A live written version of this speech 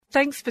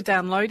Thanks for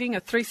downloading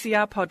a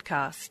 3CR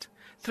podcast.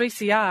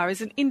 3CR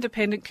is an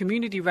independent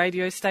community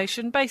radio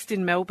station based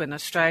in Melbourne,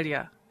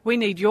 Australia. We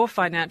need your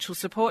financial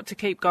support to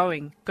keep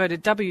going. Go to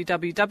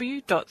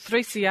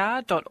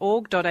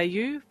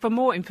www.3cr.org.au for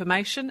more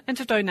information and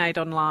to donate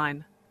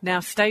online. Now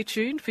stay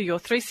tuned for your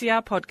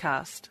 3CR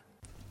podcast.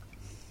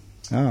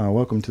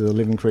 Welcome to the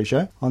Living Free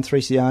Show on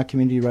 3CR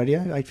Community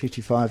Radio,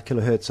 855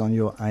 kHz on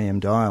your AM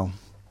dial.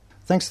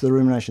 Thanks to the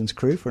Ruminations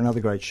crew for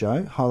another great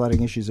show,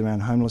 highlighting issues around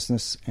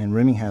homelessness and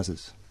rooming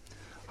houses.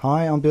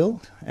 Hi, I'm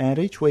Bill, and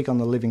each week on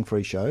the Living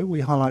Free Show,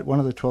 we highlight one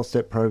of the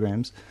 12-step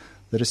programs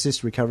that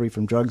assist recovery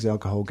from drugs,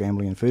 alcohol,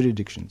 gambling and food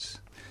addictions.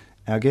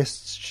 Our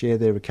guests share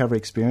their recovery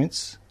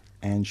experience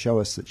and show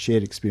us that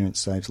shared experience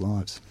saves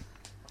lives.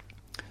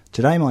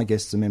 Today my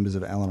guests are members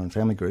of Al-Anon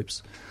family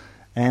groups,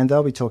 and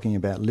they'll be talking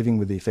about living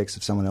with the effects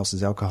of someone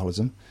else's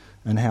alcoholism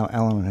and how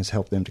Al-Anon has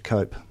helped them to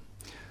cope.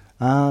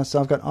 So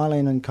I've got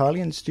Eileen and Kylie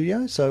in the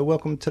studio, so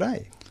welcome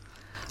today.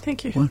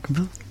 Thank you. Welcome,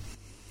 Bill.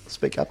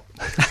 Speak up.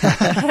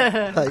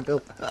 Hey,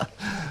 Bill.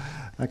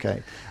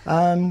 Okay.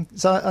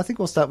 So I think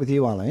we'll start with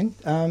you, Eileen.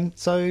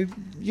 So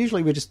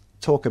usually we just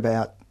talk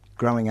about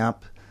growing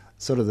up,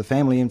 sort of the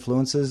family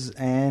influences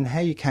and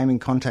how you came in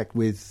contact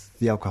with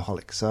the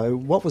alcoholic. So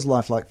what was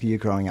life like for you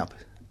growing up?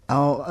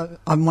 Oh,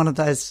 I'm one of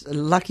those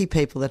lucky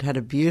people that had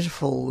a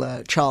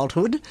beautiful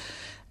childhood,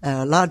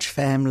 large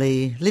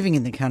family, living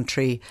in the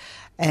country,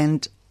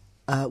 and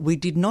we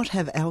did not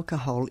have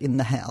alcohol in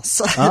the house.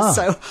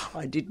 So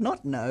I did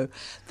not know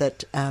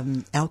that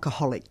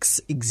alcoholics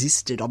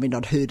existed. I mean,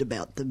 I'd heard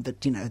about them, but,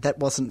 that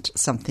wasn't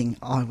something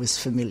I was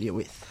familiar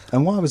with.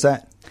 And why was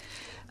that?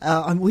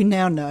 We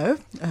now know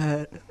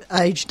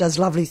age does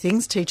lovely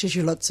things, teaches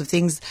you lots of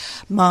things.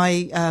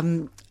 My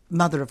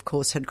mother, of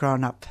course, had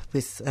grown up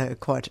with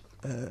quite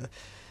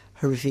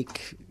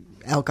horrific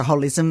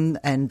alcoholism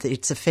and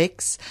its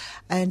effects,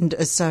 and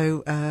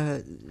so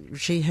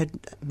she had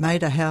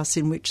made a house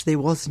in which there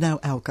was no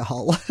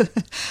alcohol,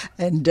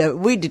 and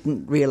we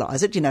didn't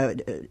realise it.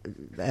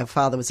 Our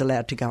father was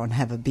allowed to go and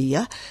have a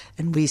beer,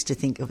 and we used to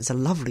think it was a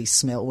lovely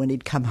smell when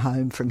he'd come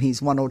home from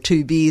his one or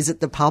two beers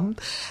at the pub,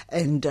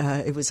 and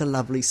it was a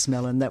lovely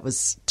smell, and that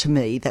was, to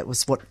me, that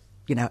was what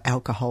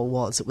alcohol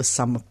was. It was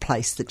some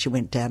place that you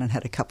went down and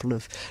had a couple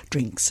of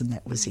drinks, and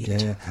that was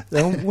it. Yeah.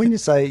 Now, when you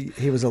say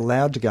he was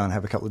allowed to go and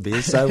have a couple of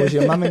beers, so was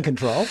your mum in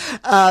control?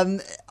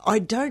 I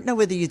don't know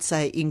whether you'd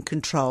say in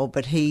control,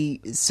 but he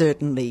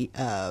certainly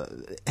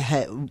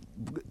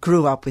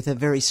grew up with a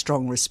very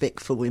strong respect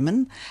for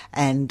women,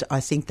 and I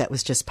think that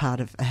was just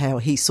part of how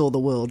he saw the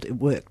world. It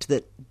worked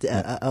that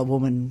a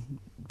woman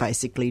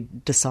basically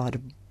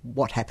decided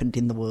what happened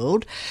in the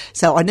world.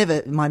 So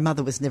my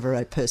mother was never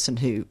a person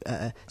who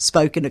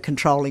spoke in a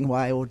controlling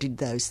way or did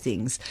those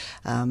things.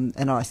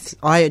 And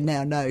I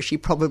now know she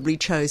probably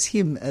chose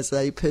him as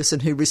a person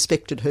who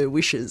respected her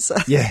wishes.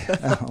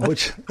 Yeah,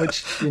 which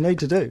you need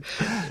to do.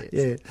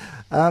 Yes.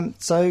 Yeah.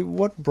 So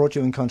what brought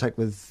you in contact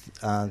with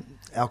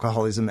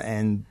alcoholism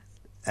and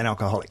an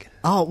alcoholic?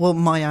 Oh, well,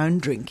 my own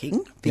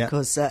drinking,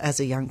 because as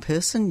a young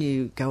person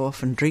you go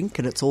off and drink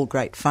and it's all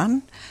great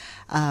fun.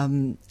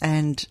 And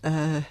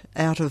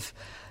out of,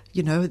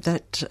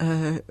 that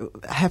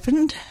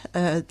happened.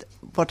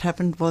 What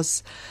happened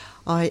was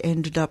I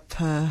ended up,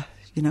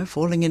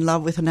 falling in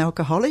love with an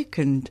alcoholic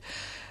and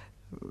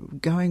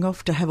going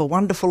off to have a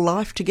wonderful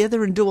life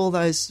together and do all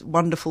those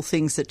wonderful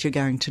things that you're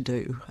going to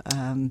do.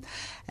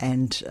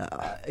 And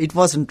it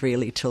wasn't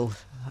really till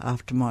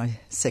after my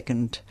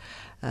second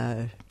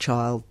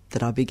child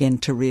that I began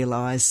to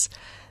realise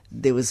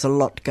there was a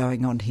lot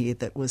going on here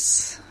that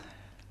was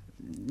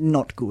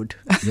not good.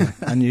 Yeah,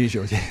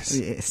 unusual, yes.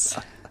 Yes.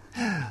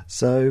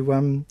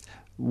 So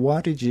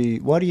why do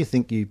you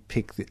think you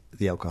picked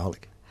the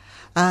alcoholic?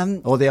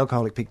 Or the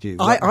alcoholic picked you?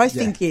 I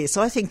think, yes,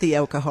 I think the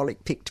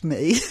alcoholic picked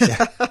me.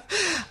 Yeah.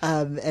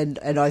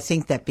 And I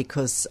think that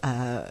because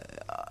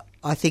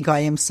I think I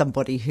am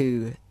somebody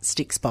who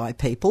sticks by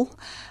people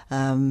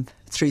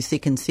through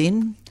thick and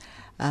thin.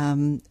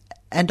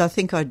 And I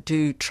think I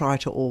do try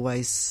to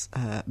always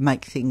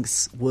make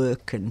things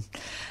work, and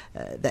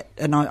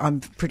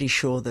I'm pretty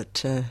sure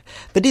that.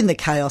 But in the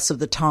chaos of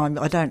the time,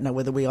 I don't know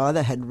whether we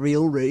either had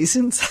real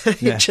reasons,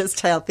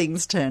 just how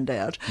things turned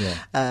out.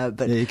 Yeah.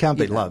 But you can't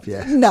beat love.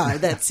 Yeah. No,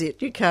 that's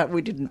it. You can't.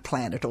 We didn't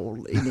plan it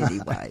all in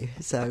any way.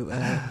 So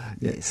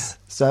yes.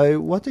 So,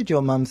 what did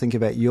your mum think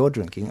about your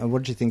drinking, and what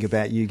did you think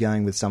about you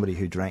going with somebody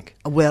who drank?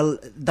 Well,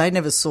 they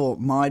never saw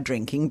my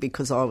drinking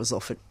because I was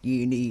off at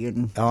uni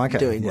and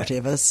doing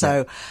whatever.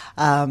 So,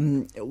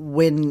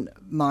 when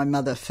my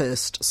mother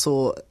first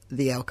saw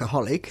the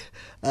alcoholic,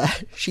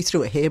 she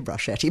threw a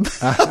hairbrush at him.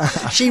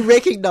 She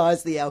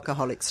recognised the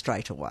alcoholic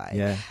straight away.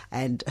 Yeah.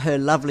 And her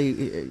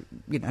lovely,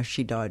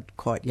 she died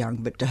quite young,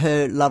 but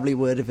her lovely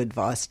word of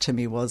advice to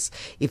me was,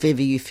 if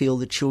ever you feel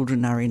the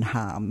children are in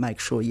harm, make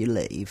sure you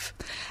leave.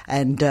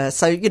 And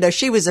so,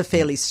 she was a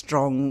fairly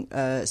strong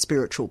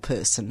spiritual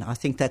person. I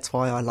think that's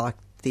why I liked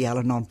the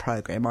Al-Anon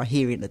program. I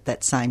hear in it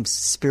that same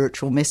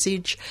spiritual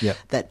message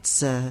that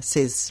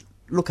says,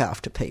 look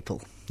after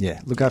people. Yeah,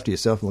 look after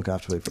yourself and look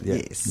after people.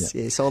 Yeah.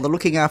 Yes. Or the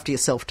looking after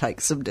yourself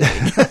takes some doing.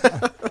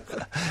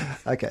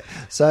 Okay,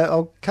 so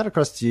I'll cut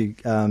across to you,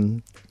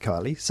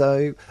 Kylie.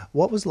 So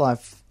what was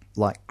life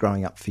like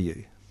growing up for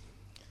you?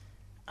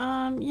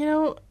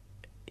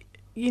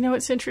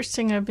 It's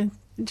interesting. I've been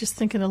just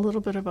thinking a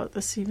little bit about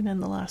this even in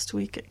the last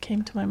week. It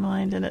came to my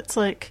mind, and it's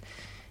like,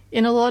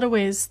 in a lot of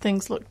ways,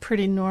 things look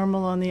pretty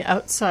normal on the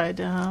outside.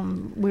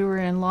 We were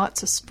in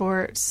lots of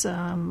sports.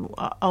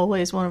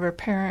 Always one of our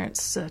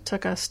parents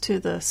took us to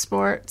the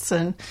sports.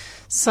 And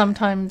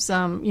sometimes,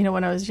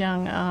 when I was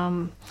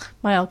young,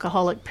 my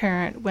alcoholic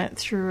parent went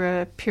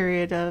through a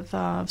period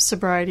of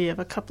sobriety of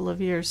a couple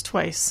of years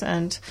twice.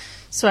 And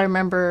so I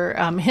remember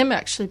him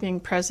actually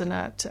being present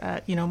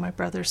at my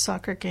brother's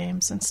soccer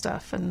games and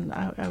stuff. And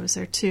I was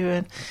there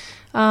too.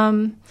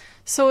 And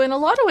so in a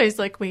lot of ways,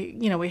 like we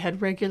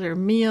had regular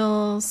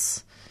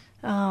meals,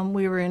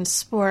 we were in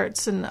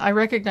sports, and I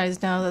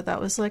recognize now that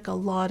was like a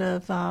lot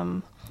of,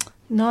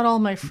 not all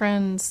my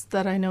friends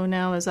that I know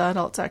now as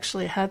adults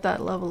actually had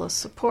that level of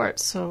support.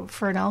 So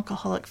for an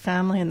alcoholic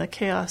family and the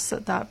chaos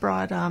that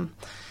brought,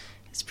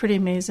 it's pretty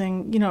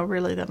amazing,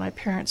 really that my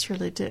parents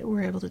really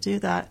were able to do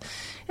that.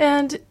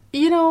 And,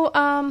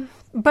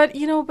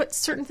 but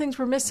certain things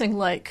were missing,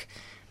 like,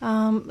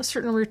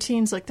 certain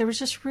routines, like there was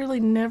just really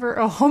never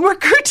a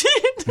homework routine.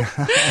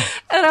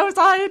 And I was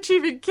a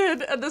high-achieving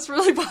kid, and this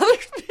really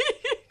bothered me.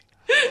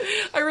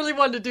 I really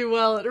wanted to do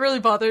well. It really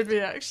bothered me,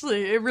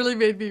 actually. It really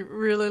made me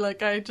really,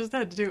 like, I just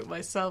had to do it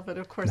myself. And,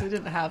 of course, I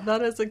didn't have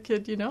that as a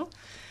kid, I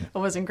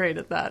wasn't great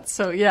at that.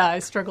 So, yeah, I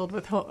struggled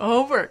with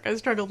homework.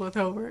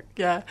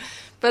 Yeah.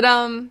 But,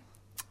 it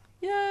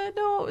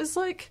was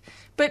like...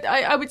 But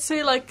I would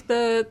say, like,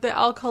 the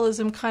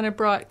alcoholism kind of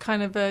brought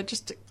kind of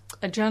just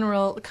a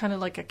general kind of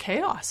like a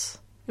chaos.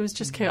 It was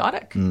just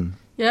chaotic. Mm.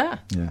 Yeah.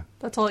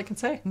 That's all I can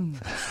say.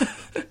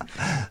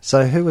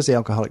 So who was the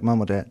alcoholic,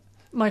 mum or dad?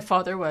 My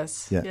father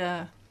was.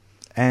 Yeah.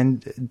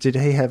 And did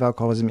he have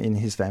alcoholism in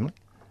his family?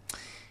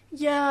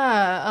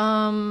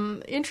 Yeah.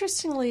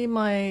 Interestingly,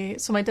 my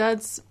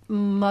dad's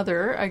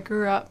mother, I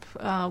grew up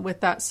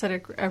with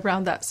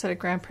around that set of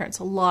grandparents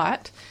a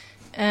lot.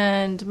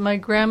 And my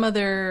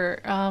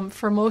grandmother,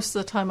 for most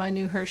of the time I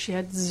knew her, she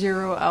had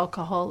zero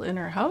alcohol in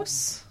her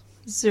house.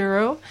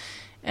 Zero.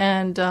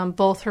 And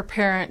both her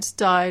parents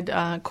died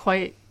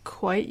quite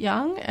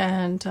young,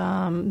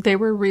 and they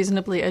were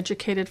reasonably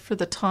educated for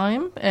the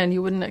time, and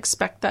you wouldn't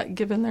expect that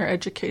given their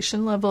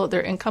education level,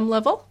 their income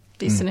level,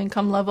 decent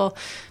income level.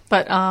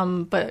 But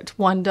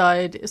one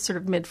died sort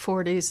of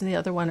mid-40s and the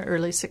other one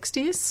early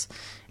 60s.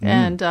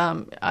 And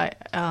I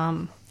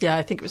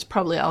think it was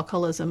probably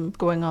alcoholism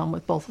going on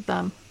with both of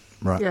them.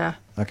 Right. Yeah.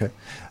 Okay.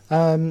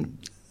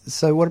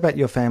 So what about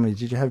your family?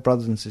 Did you have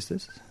brothers and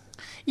sisters?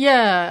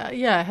 Yeah,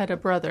 I had a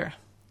brother.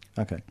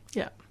 Okay.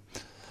 Yeah.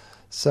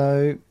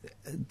 So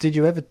did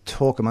you ever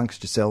talk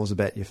amongst yourselves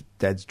about your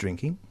dad's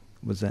drinking?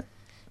 Was that?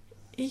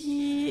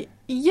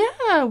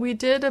 Yeah, we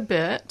did a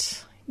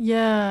bit.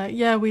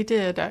 Yeah, we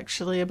did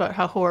actually, about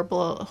how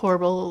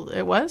horrible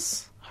it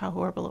was.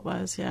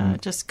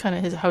 Just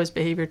kind of how his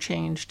behavior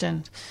changed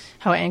and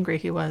how angry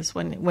he was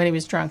when he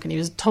was drunk, and he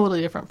was a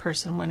totally different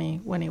person when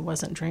he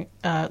wasn't drunk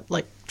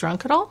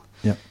at all.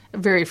 Yeah.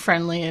 Very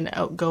friendly and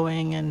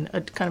outgoing, and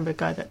kind of a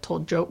guy that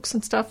told jokes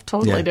and stuff.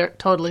 Totally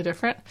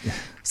different. Yeah.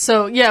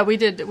 So we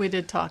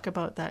did talk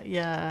about that.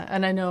 Yeah,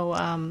 and I know.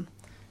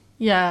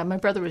 My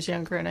brother was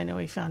younger, and I know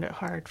he found it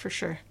hard for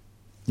sure.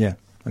 Yeah.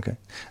 Okay.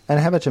 And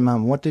how about your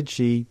mum? What did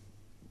she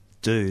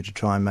do to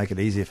try and make it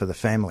easier for the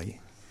family?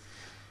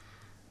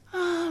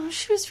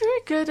 She was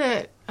very good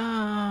at.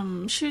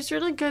 She was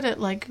really good at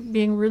like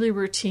being really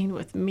routine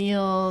with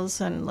meals,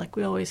 and like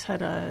we always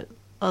had a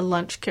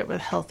lunch kit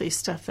with healthy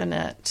stuff in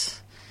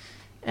it.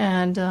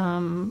 And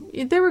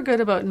they were good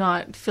about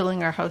not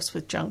filling our house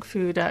with junk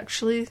food,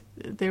 actually.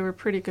 They were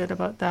pretty good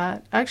about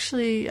that.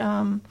 Actually,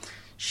 there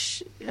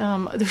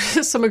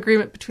was some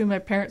agreement between my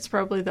parents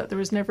probably that there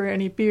was never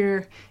any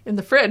beer in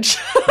the fridge.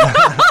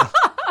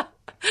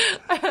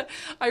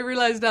 I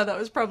realize now that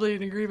was probably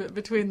an agreement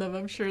between them.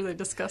 I'm sure they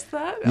discussed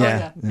that.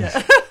 Yeah.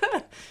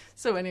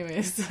 So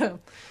anyways,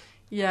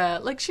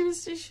 like she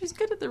was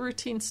good at the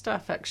routine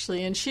stuff,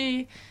 actually. And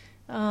she...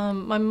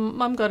 my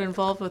mum got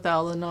involved with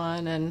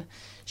Al-Anon, and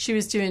she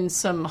was doing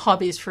some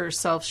hobbies for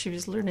herself. She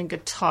was learning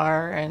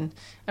guitar, and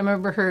I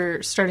remember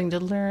her starting to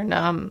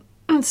learn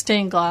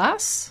stained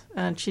glass,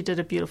 and she did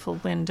a beautiful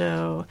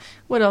window.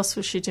 What else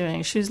was she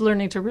doing? She was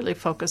learning to really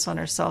focus on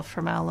herself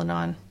from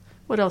Al-Anon.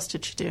 What else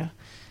did she do?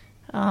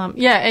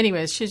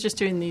 Anyways, she's just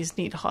doing these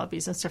neat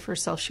hobbies and stuff for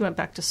herself. She went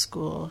back to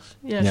school.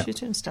 Yeah. She's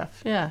doing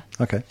stuff. Yeah.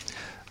 Okay.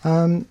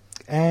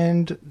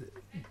 And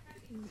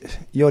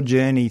your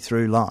journey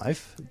through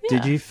life,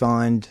 did you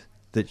find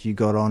that you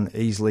got on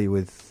easily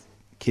with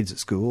kids at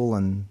school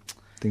and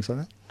things like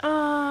that?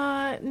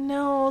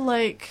 No,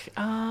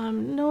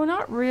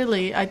 not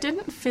really. I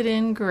didn't fit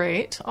in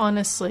great,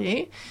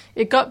 honestly.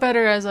 It got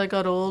better as I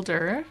got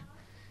older.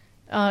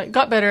 It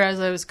got better as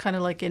I was kind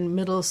of like in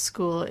middle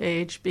school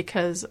age,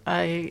 because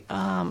I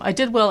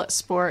did well at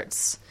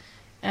sports,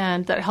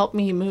 and that helped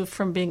me move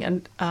from being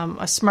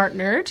a smart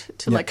nerd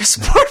to like a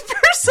sport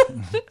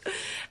person.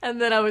 And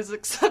then I was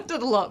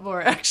accepted a lot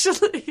more,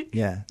 actually.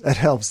 Yeah, that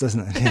helps, doesn't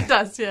it? Yeah. It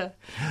does, yeah.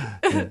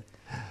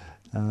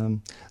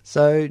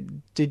 So,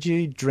 did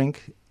you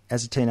drink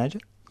as a teenager?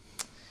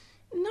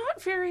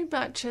 Not very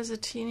much as a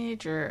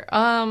teenager.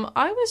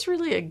 I was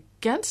really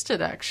against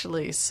it,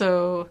 actually.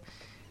 So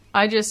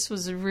I just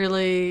was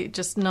really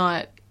just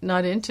not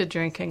into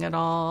drinking at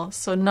all.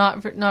 So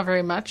not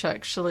very much,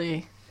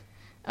 actually.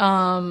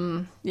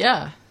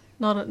 Yeah,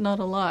 not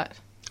a lot.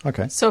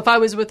 Okay. So if I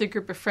was with a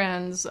group of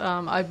friends,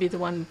 I'd be the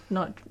one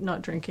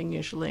not drinking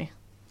usually.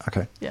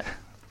 Okay. Yeah.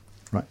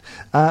 Right.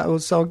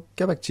 So I'll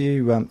go back to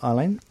you,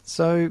 Eileen.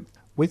 So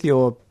with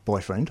your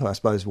boyfriend, who I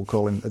suppose we'll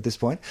call him at this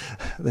point,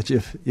 that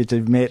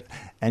you've met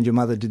and your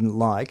mother didn't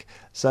like.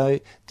 So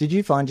did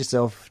you find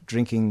yourself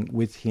drinking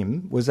with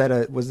him? Was that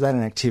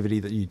an activity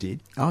that you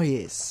did? Oh,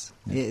 yes.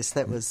 Yeah. Yes,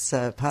 that was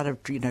part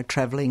of,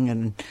 travelling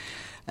and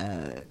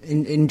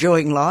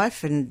enjoying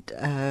life.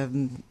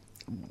 And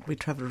we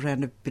travelled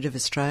around a bit of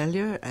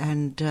Australia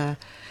and...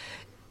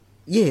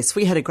 yes,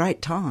 we had a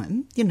great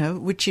time,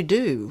 which you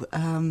do.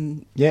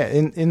 In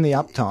the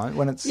uptime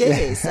when it's...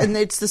 Yes, and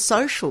it's the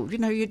social,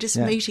 you're just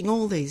meeting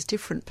all these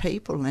different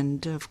people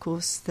and, of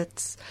course,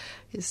 that's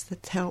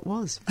how it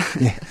was.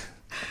 Yeah.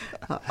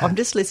 I'm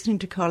just listening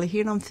to Kylie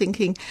here and I'm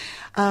thinking,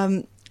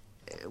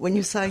 when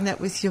you're saying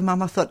that with your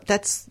mum, I thought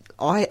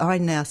I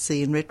now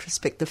see in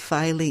retrospect the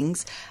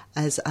failings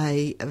as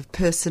a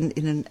person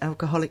in an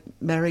alcoholic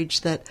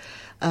marriage that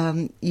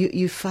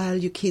you fail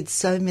your kids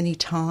so many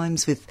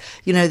times with,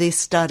 their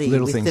study,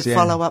 little with things, their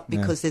follow-up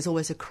because there's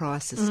always a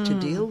crisis to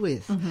deal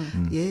with.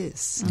 Mm-hmm.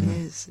 Yes,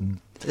 yes.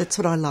 That's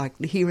what I like,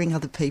 hearing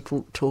other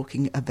people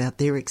talking about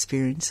their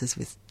experiences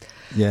with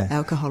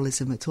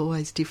alcoholism. It's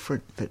always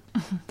different, but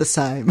the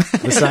same.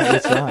 The same,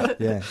 that's right,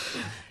 yeah.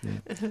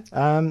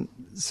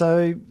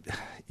 So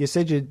you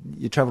said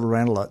you travelled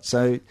around a lot.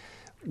 So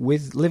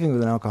living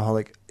with an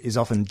alcoholic is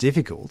often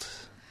difficult.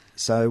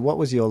 So what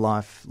was your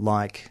life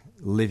like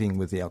living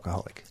with the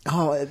alcoholic?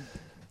 Oh,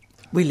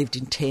 we lived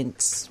in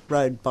tents,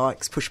 rode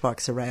bikes, push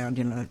bikes around,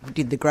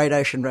 did the Great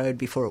Ocean Road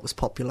before it was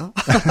popular.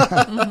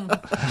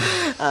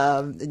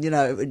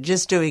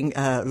 Just doing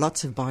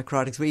lots of bike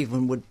ridings. We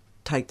even would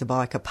take the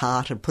bike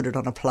apart and put it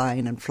on a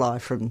plane and fly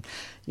from,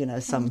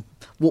 some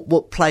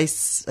what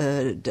place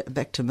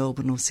back to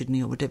Melbourne or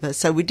Sydney or whatever.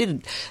 So we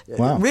did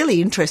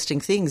really interesting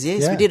things.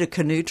 Yes, we did a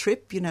canoe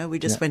trip. We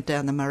just went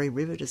down the Murray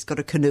River, just got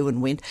a canoe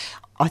and went.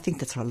 I think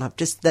that's what I love.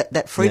 Just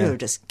that freedom of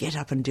just get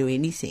up and do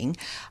anything.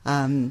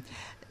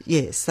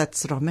 Yes,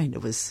 that's what I mean.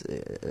 It was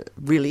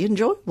really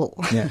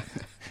enjoyable. Yeah.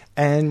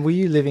 And were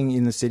you living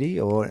in the city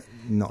or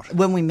not?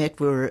 When we met,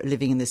 we were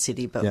living in the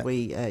city, but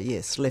we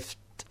left.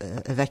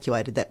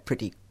 Evacuated that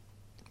pretty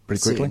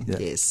quickly. Soon,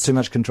 yes. Too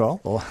much control,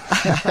 or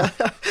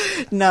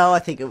no? I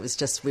think it was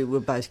just we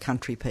were both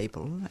country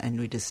people, and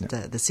we just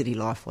the city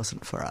life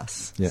wasn't for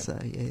us. Yeah. So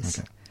yes.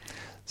 Okay.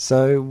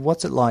 So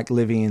what's it like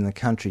living in the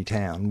country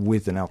town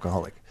with an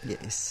alcoholic?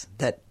 Yes,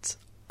 that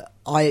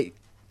I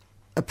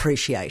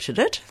appreciated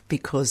it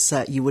because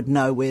you would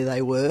know where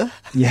they were.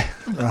 Yeah,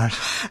 right.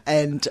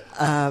 And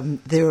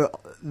they're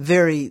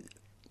very.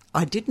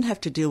 I didn't have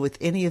to deal with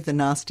any of the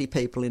nasty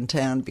people in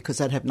town because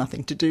they'd have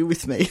nothing to do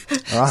with me.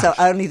 Right. So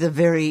only the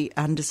very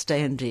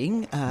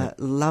understanding,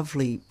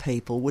 lovely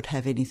people would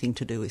have anything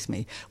to do with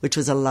me, which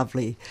was a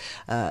lovely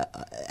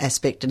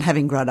aspect. And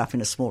having grown up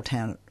in a small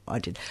town, I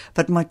did.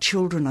 But my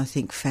children, I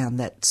think, found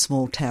that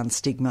small town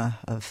stigma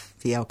of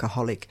the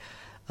alcoholic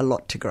a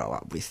lot to grow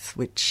up with,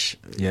 which...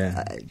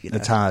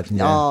 it's hard.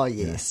 Yeah. Oh,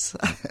 yes.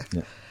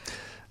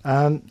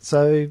 Yeah.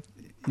 So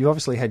you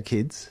obviously had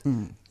kids.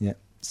 Mm. Yeah.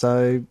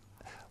 So...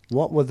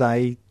 what were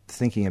they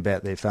thinking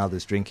about their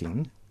father's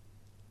drinking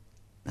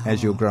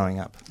as you were growing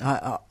up,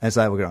 as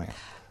they were growing up?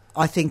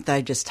 I think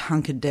they just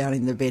hunkered down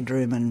in the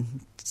bedroom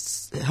and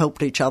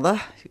helped each other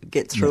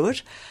get through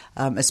it,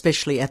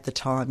 especially at the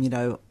time,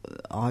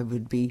 I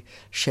would be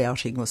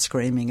shouting or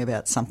screaming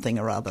about something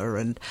or other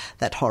and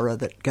that horror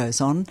that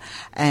goes on.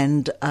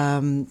 And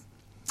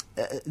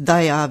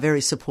they are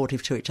very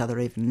supportive to each other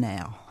even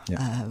now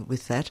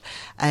with that.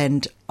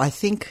 And I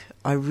think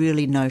I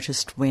really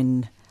noticed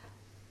when...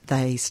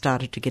 they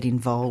started to get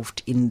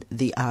involved in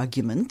the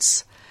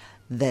arguments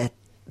that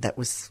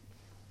was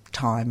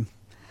time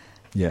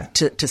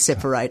to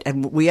separate.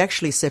 And we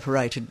actually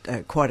separated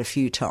quite a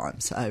few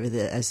times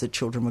as the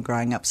children were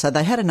growing up. So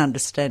they had an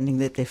understanding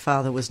that their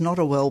father was not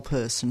a well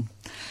person.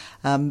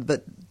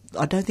 But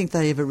I don't think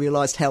they ever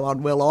realised how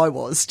unwell I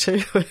was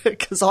too,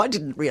 because I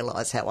didn't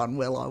realise how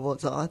unwell I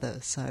was either.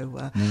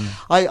 So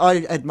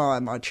I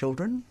admire my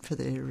children for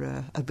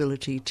their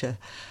ability to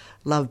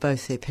love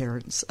both their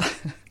parents.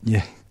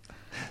 Yeah.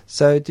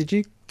 So did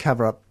you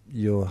cover up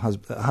your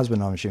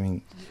husband, I'm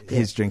assuming,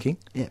 his drinking?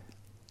 Yeah.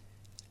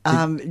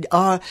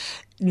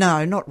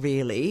 No, not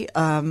really.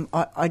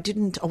 I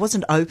didn't. I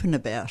wasn't open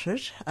about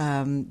it,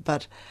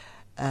 but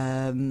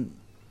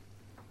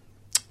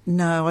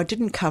no, I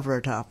didn't cover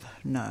it up.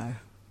 No.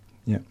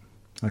 Yeah.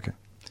 Okay.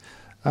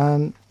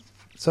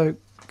 So,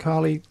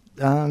 Kylie,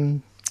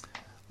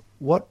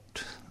 what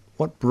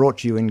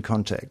brought you in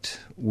contact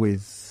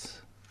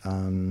with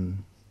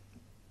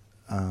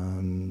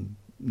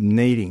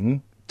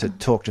needing to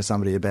talk to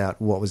somebody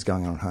about what was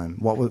going on at home?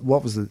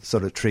 What was the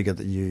sort of trigger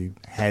that you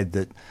had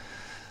that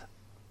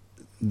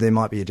there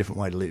might be a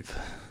different way to live?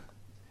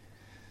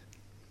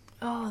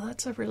 Oh,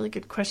 that's a really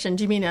good question.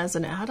 Do you mean as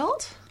an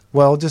adult?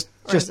 Well, just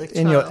as a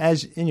in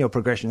child? your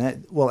progression,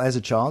 as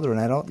a child or an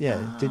adult,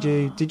 yeah.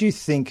 Did you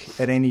think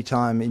at any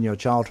time in your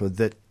childhood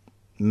that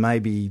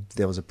maybe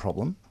there was a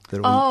problem?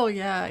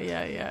 Yeah,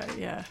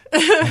 yeah,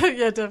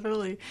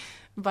 definitely.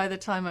 By the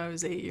time I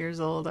was 8 years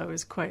old, I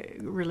was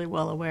really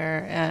well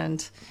aware,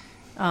 and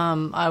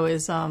I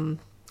was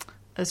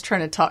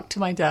trying to talk to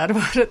my dad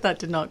about it. That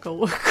did not go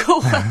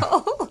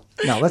well.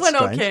 No, that's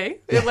strange.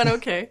 It went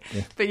okay.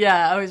 Yeah. But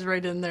yeah, I was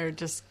right in there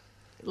just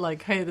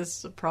like, hey, this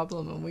is a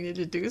problem and we need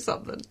to do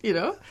something, you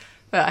know?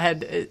 But I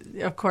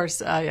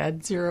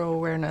had zero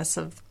awareness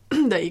of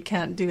that you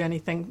can't do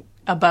anything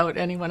about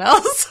anyone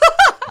else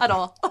at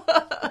all.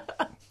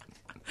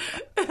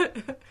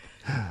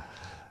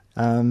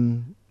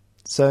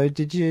 So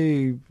did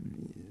you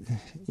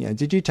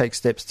take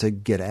steps to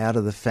get out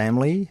of the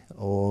family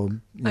or?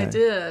 I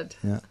did.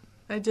 Yeah.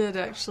 I did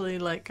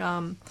actually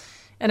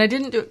and I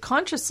didn't do it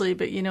consciously,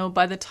 but,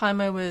 by the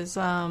time I was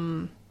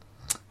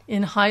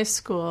in high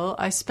school,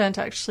 I spent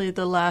actually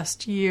the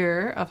last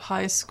year of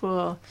high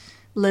school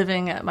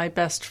living at my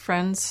best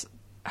friend's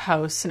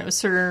house. And it was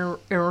sort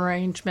of an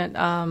arrangement,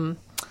 I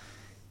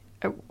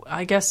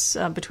guess,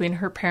 between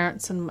her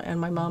parents and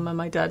my mom, and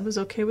my dad was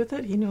okay with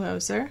it. He knew I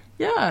was there.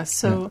 Yeah.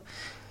 So,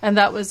 and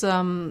that was,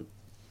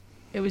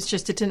 it was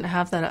just, it didn't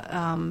have that,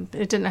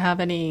 it didn't have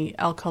any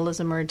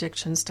alcoholism or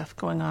addiction stuff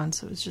going on.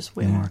 So it was just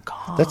way more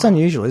calm. That's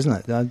unusual,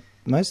 isn't it?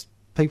 Most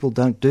people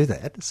don't do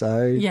that.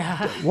 So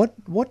yeah.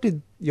 What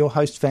did your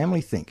host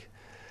family think?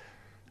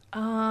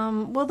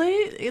 Well,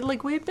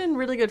 we had been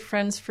really good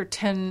friends for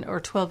 10 or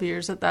 12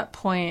 years at that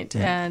point.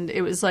 And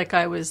it was like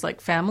I was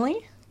like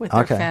family with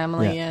their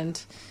family. Yeah.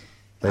 And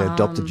they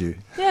adopted you.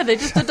 Yeah, they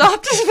just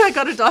adopted me. I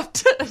got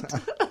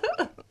adopted.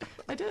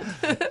 I did.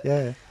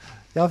 Yeah,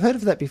 I've heard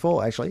of that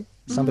before, actually.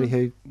 Somebody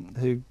who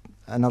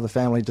another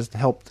family just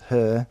helped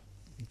her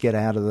get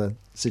out of the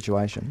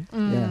situation.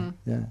 Yeah.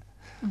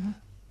 Mm-hmm.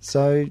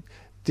 So,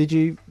 did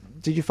you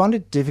find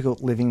it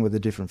difficult living with a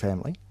different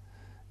family?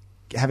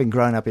 Having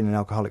grown up in an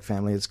alcoholic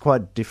family, it's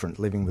quite different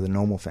living with a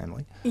normal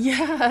family.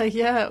 Yeah,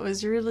 it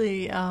was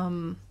really.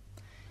 Well,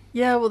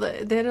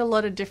 they had a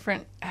lot of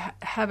different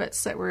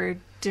habits that were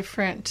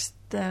different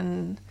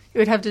than. It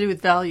would have to do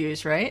with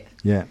values, right?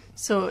 Yeah.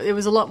 So it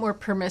was a lot more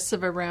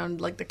permissive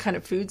around like the kind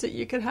of foods that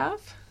you could have.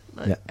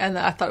 And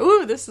I thought,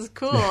 ooh, this is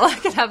cool. I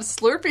could have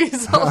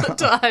Slurpees all the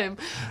time.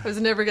 I was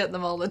never getting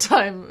them all the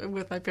time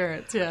with my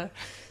parents,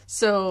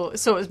 So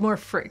it was more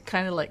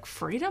kind of like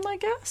freedom, I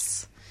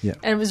guess. Yeah.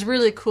 And it was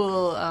really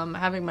cool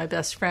having my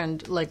best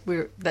friend, like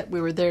we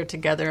were there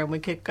together and we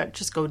could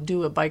just go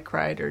do a bike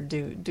ride or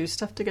do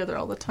stuff together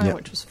all the time,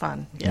 which was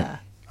fun. Yeah.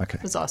 Okay.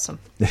 It was awesome.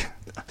 Yeah.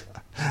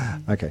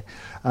 Okay.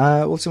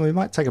 So we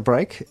might take a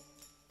break.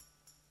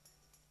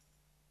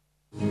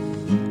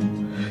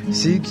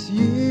 6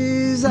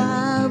 years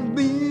I've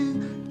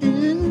been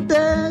in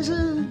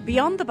desert.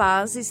 Beyond the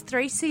Bars is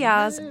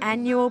 3CR's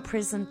annual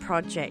prison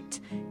project,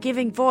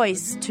 giving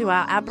voice to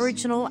our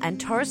Aboriginal and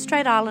Torres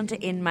Strait Islander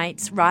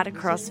inmates right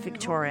across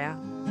Victoria.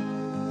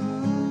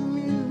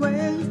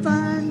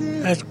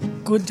 It's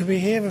good to be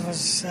here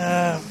because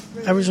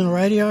Aboriginal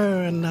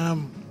radio and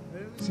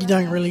you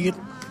don't really get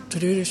to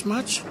do this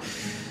much.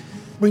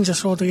 Brings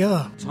us all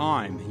together.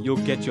 You'll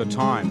get your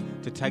time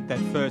to take that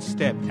first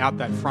step out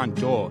that front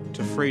door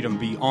to freedom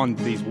beyond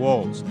these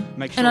walls.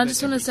 And I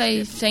just want to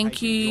say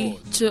thank you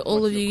to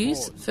all of you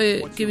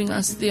for giving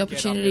us the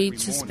opportunity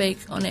to speak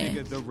on air. The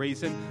bigger the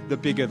reason, the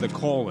bigger the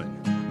calling.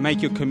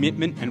 Make your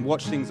commitment and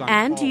watch things unfold.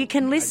 And you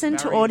can listen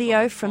to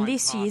audio from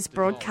this year's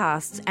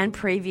broadcasts and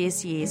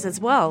previous years as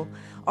well.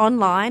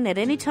 Online at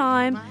any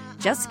time,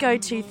 just go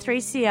to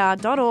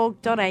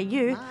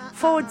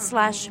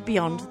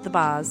 3cr.org.au/Beyond the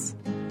Bars.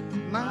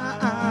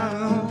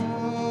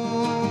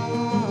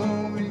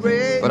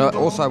 But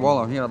also, while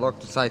I'm here, I'd like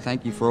to say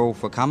thank you for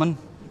coming,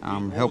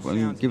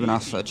 helping, giving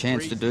us a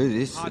chance to do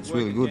this. It's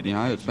really good,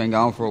 It's been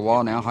going for a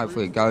while now.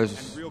 Hopefully it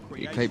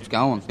keeps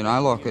going.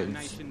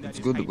 It's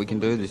good that we can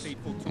do this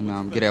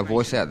and get our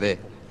voice out there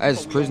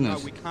as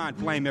prisoners. We can't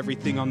blame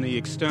everything on the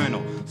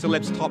external, so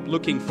let's stop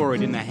looking for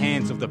it in the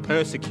hands of the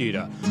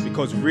persecutor,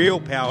 because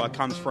real power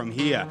comes from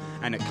here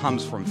and it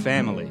comes from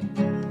family.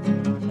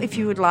 If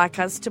you would like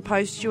us to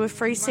post you a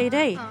free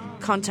CD,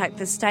 contact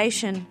the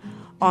station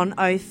on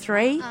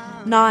 03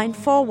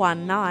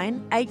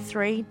 9419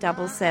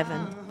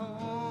 8377.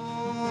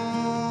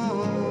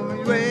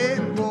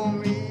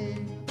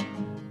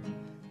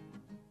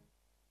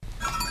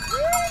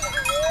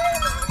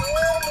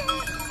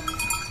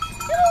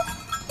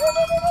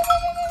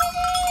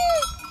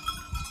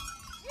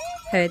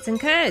 Herds and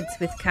Curds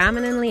with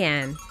Carmen and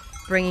Leanne,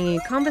 bringing you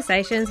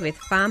conversations with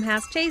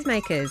farmhouse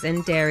cheesemakers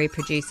and dairy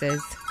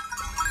producers.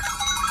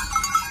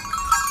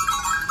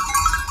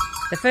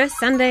 the first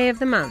Sunday of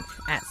the month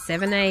at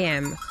 7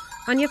 a.m.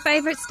 on your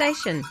favourite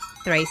station,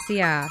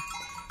 3CR,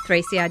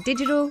 3CR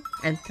Digital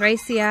and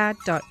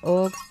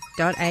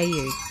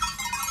 3cr.org.au.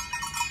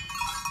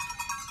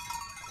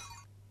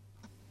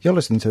 You're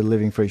listening to the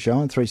Living Free Show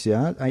on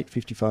 3CR,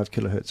 855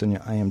 kilohertz on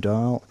your AM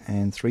dial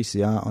and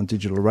 3CR on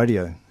digital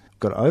radio. We've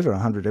got over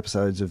 100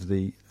 episodes of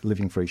the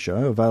Living Free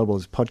Show available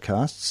as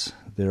podcasts.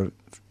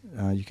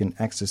 You can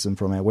access them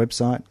from our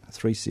website,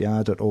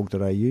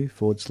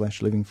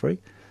 3cr.org.au/livingfree,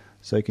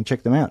 so you can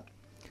check them out.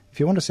 If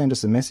you want to send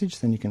us a message,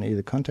 then you can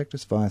either contact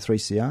us via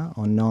 3CR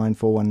on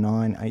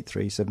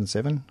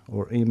 94198377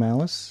 or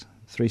email us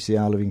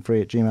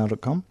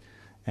 3crlivingfree@gmail.com,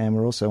 and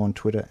we're also on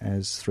Twitter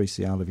as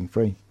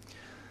 3crlivingfree.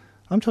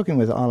 I'm talking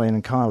with Eileen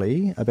and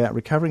Kylie about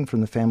recovering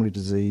from the family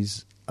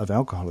disease of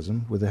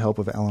alcoholism with the help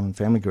of Al-Anon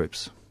family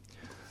groups.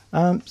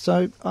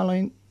 So,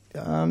 Eileen,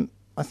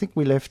 I think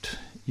we left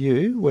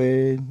you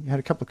where you had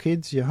a couple of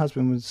kids, your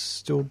husband was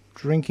still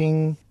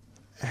drinking.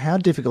 How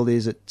difficult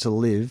is it to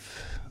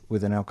live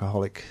with an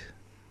alcoholic?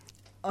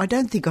 I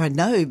don't think I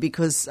know,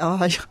 because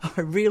I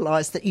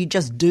realise that you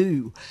just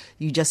do.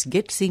 You just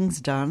get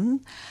things done,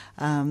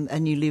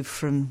 and you live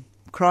from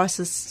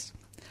crisis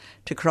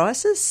to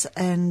crisis,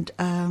 and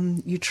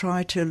you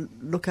try to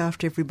look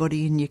after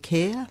everybody in your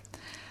care,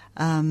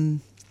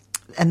 and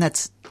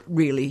that's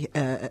really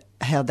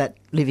how that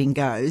living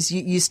goes.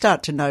 You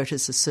start to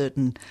notice a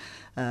certain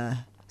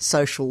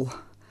social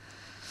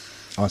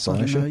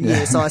isolation.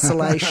 Yes,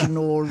 isolation,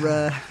 or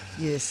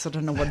yes, I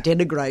don't know what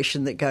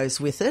denigration that goes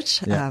with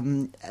it. Yeah.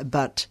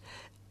 But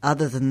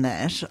other than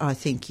that, I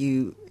think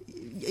you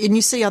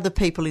see other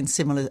people in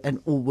similar and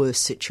or worse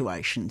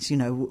situations. You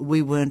know,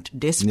 we weren't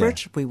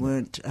desperate, we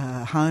weren't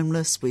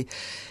homeless.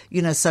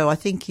 So I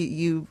think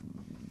you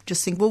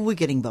just think, well, we're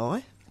getting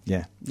by.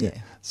 Yeah.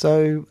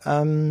 So,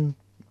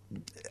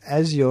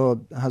 as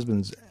your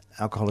husband's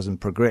alcoholism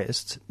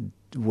progressed,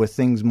 were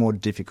things more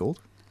difficult?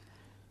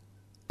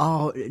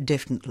 Oh,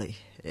 definitely.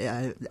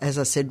 As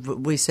I said,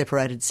 we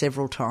separated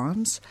several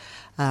times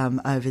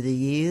over the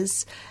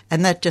years,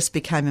 and that just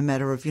became a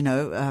matter of, you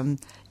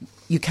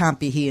can't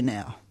be here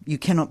now. You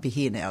cannot be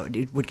here now.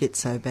 It would get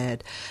so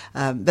bad.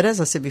 But as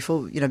I said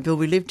before, Bill,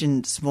 we lived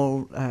in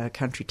small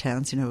country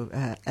towns,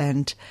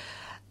 and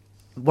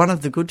one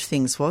of the good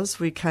things was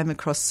we came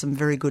across some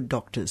very good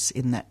doctors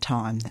in that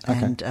time.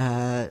 Okay.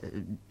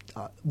 And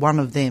one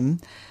of them,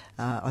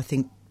 I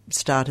think,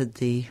 started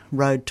the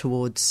road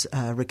towards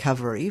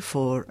recovery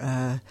for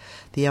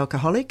the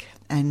alcoholic,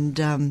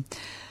 and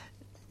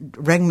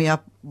rang me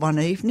up one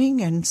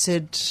evening and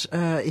said,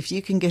 if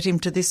you can get him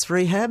to this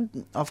rehab,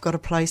 I've got a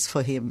place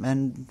for him.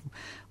 And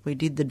we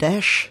did the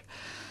dash,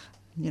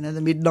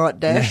 the midnight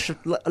dash,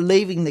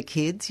 leaving the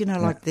kids,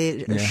 like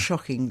they're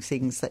shocking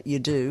things that you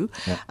do,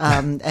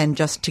 and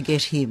just to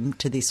get him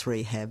to this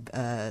rehab,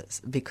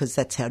 because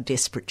that's how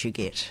desperate you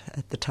get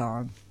at the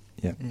time.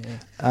 Yeah.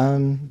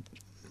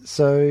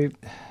 So,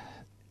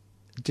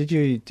 did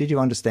you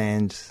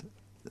understand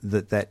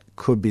that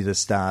could be the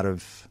start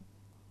of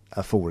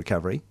a full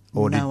recovery?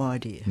 Or no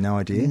idea. No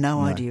idea?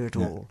 No idea at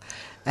all.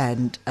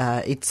 And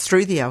it's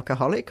through the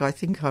alcoholic. I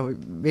think I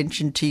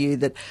mentioned to you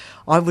that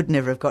I would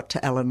never have got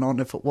to Al-Anon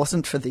if it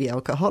wasn't for the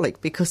alcoholic,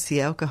 because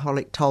the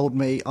alcoholic told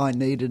me I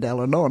needed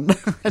Al-Anon.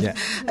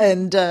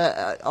 And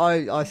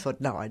I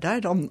thought, no, I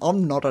don't.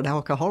 I'm not an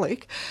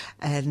alcoholic.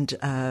 And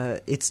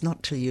it's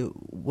not till you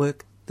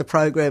work the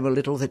program a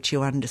little that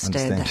you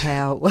understand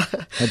how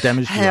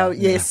damaged you are.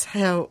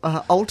 How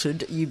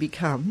altered you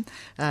become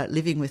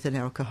living with an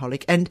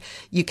alcoholic. And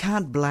you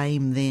can't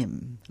blame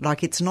them.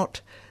 Like, it's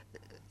not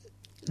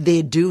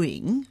their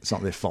doing. It's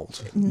not their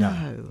fault.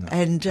 No.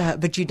 And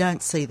but you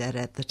don't see that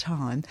at the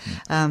time.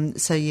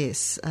 So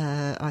yes,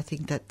 I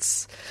think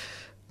that's...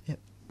 Yep.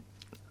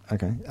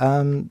 Okay.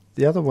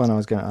 The other one I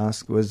was going to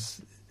ask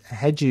was,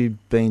 had you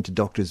been to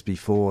doctors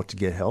before to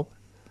get help?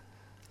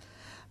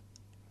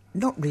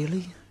 Not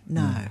really,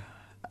 no.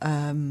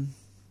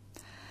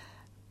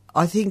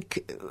 I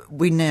think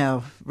we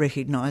now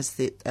recognise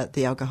that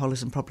the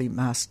alcoholism probably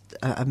masked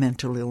a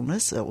mental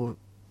illness or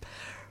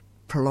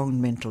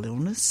prolonged mental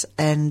illness.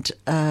 And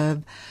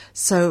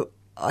so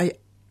I,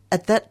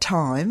 at that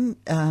time,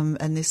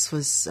 and this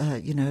was,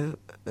 early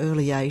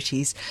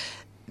 80s,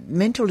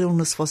 mental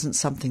illness wasn't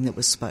something that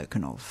was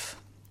spoken of.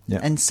 Yeah.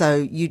 And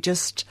so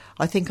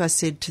I think I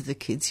said to the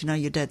kids,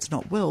 your dad's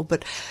not well,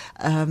 but...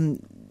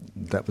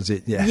 that was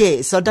it, yeah.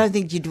 Yes, I don't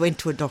think you went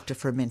to a doctor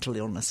for a mental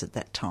illness at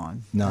that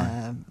time.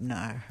 No.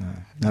 No,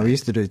 we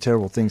used to do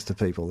terrible things to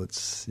people.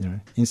 It's,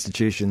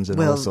 institutions and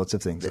all sorts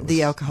of things.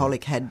 The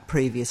alcoholic had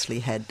previously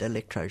had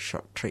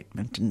electroshock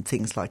treatment and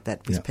things like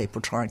that with people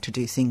trying to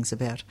do things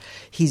about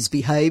his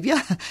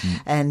behaviour.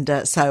 And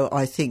so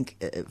I think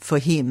for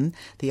him,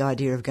 the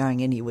idea of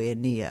going anywhere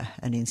near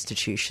an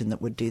institution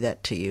that would do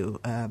that to you...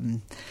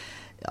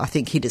 I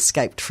think he'd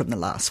escaped from the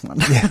last one.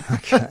 Yeah,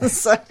 okay.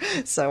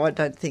 So I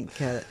don't think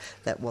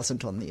that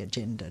wasn't on the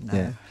agenda, no.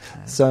 Yeah.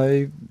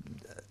 So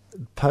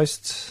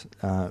post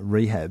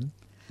rehab,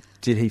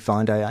 did he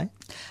find AA?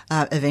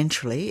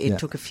 Eventually. It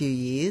took a few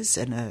years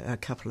and a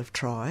couple of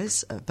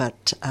tries,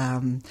 but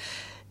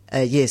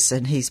yes,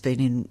 and he's been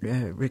in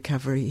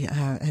recovery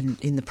and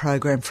in the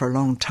program for a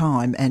long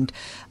time, and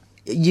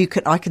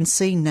I can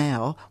see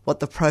now what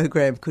the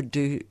program could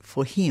do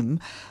for him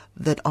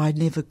that I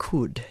never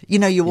could.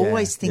 You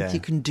always think you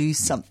can do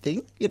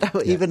something.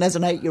 Even as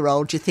an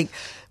 8-year-old, you think,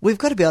 we've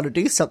got to be able to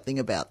do something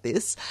about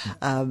this.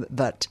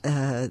 But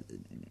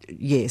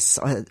yes,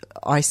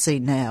 I see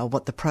now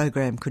what the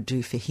program could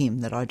do for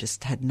him that I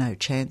just had no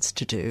chance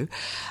to do.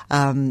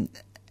 And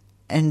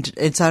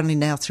it's only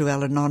now through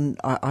Al-Anon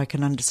I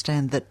can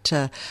understand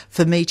that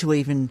for me to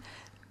even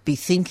be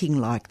thinking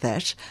like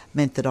that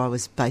meant that I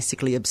was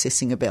basically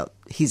obsessing about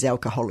his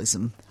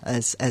alcoholism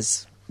as a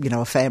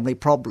family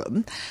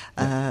problem,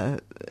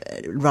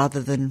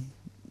 rather than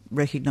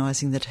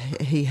recognising that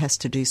he has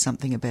to do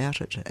something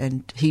about it,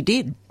 and he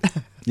did.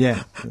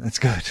 Yeah, that's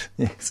good.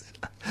 Yes.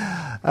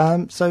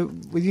 So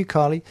with you,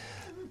 Kylie,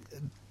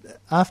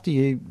 after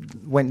you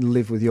went and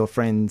lived with your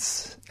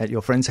friends at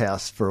your friend's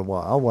house for a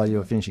while you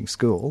were finishing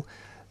school,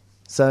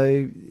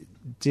 so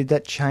did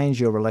that change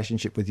your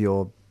relationship with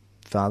your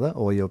father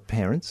or your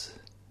parents?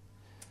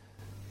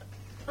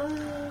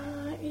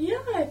 Yeah,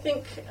 I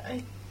think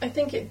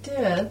it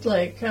did.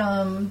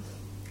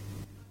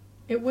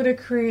 It would have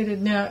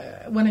created, now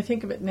when I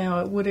think of it now,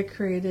 it would have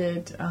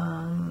created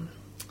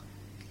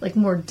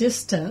more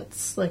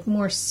distance,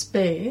 more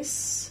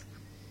space.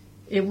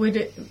 It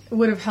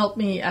would have helped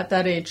me at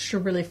that age to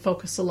really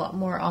focus a lot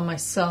more on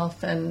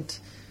myself, and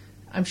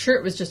I'm sure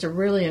it was just a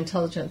really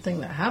intelligent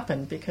thing that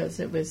happened, because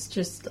it was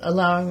just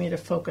allowing me to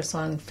focus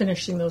on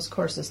finishing those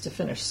courses to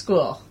finish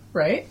school,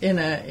 right? In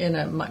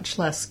a much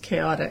less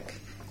chaotic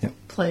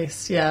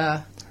place,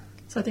 yeah.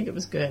 So I think it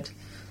was good.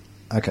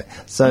 Okay.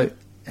 So,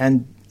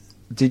 and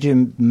did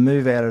you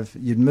moved out of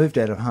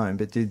home,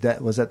 but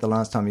was that the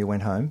last time you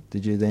went home?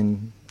 Did you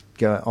then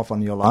go off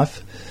on your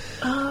life?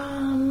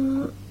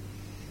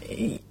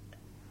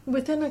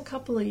 Within a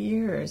couple of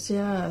years,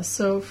 yeah.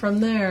 So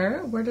from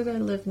there, where did I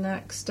live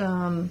next?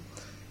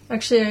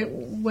 Actually,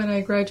 when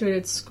I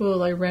graduated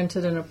school, I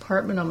rented an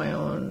apartment on my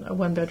own, a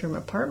one-bedroom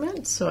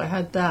apartment. So I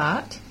had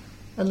that.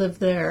 I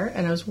lived there,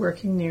 and I was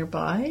working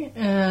nearby.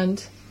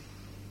 And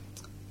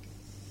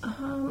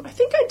I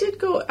think I did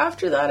go,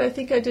 after that, I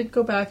think I did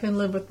go back and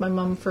live with my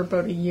mum for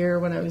about a year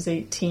when I was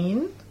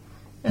 18.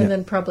 And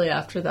then probably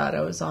after that,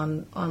 I was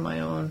on my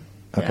own.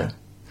 Okay. Yeah.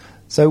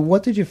 So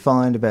what did you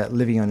find about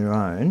living on your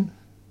own?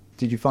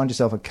 Did you find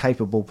yourself a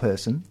capable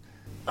person?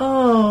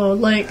 Oh,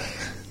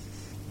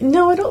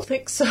 no, I don't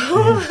think so.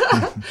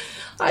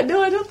 I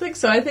don't think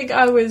so. I think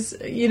I was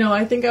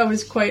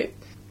quite,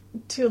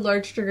 to a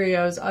large degree,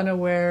 I was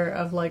unaware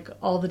of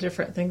all the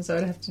different things I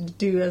would have to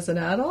do as an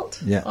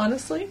adult. Yeah.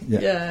 Honestly.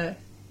 Yeah.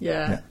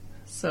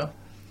 So.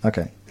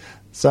 Okay.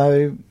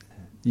 So,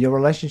 your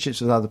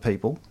relationships with other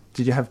people.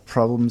 Did you have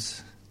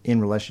problems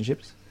in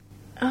relationships?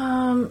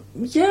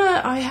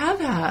 Yeah, I have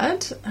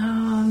had.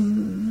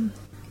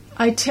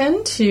 I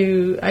tend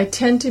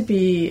to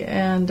be,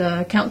 and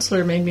a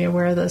counsellor made me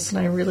aware of this, and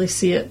I really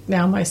see it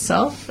now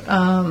myself.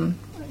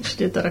 She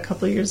did that a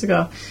couple of years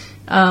ago.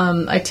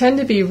 I tend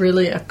to be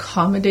really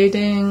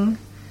accommodating.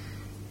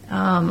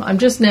 I'm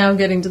just now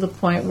getting to the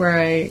point where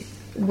I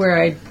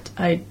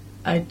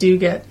do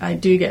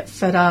get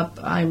fed up.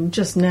 I'm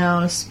just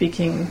now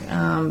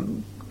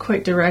speaking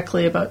quite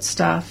directly about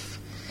stuff,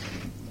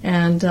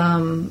 and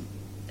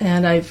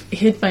I've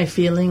hid my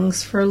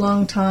feelings for a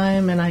long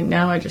time, and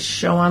now I just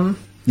show them.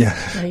 Yeah.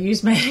 I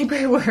use my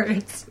angry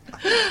words.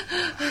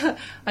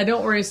 I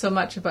don't worry so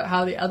much about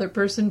how the other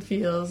person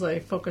feels. I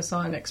focus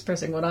on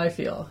expressing what I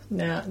feel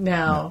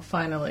now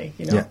finally,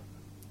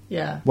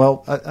 Yeah.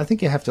 Well, I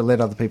think you have to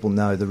let other people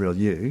know the real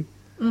you.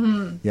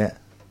 Mm-hmm. Yeah.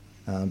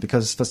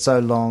 Because for so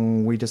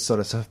long we just sort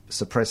of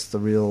suppress the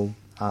real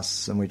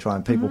us, and we try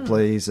and people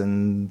please,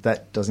 and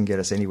that doesn't get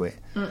us anywhere.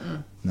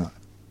 Mm-mm. No.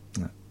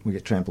 We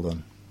get trampled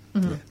on.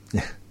 Mm-hmm.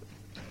 Yeah.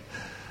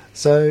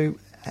 So,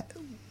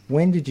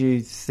 when did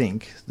you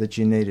think that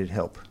you needed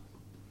help?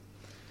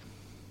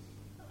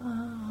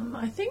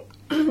 I think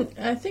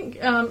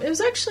it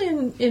was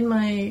actually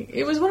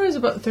it was when I was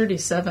about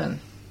 37,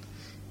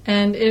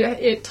 and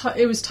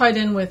it was tied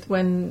in with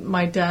when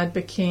my dad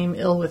became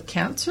ill with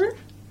cancer,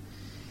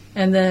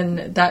 and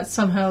then that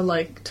somehow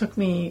took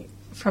me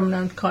from an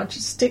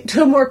unconscious state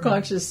to a more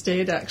conscious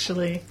state,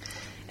 actually,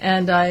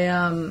 and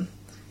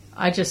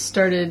I just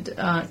started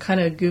kind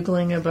of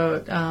Googling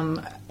about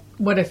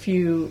what if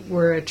you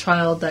were a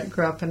child that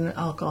grew up in an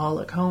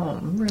alcoholic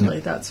home. Really,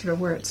 that's sort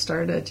of where it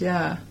started,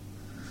 yeah.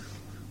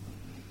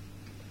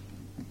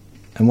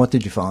 And what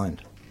did you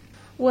find?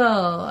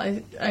 Well,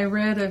 I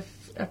read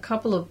a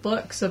couple of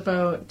books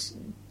about,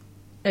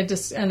 I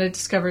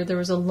discovered there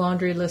was a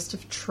laundry list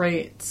of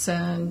traits,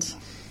 and tick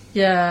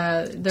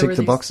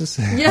the boxes?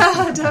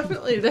 Yeah,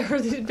 definitely. There were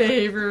these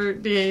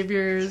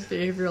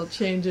behavioral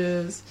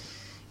changes.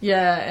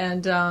 Yeah,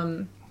 and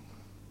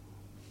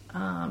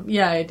I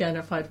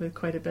identified with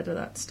quite a bit of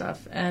that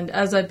stuff. And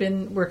as I've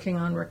been working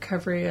on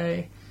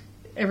recovery,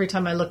 every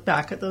time I look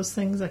back at those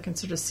things, I can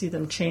sort of see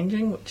them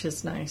changing, which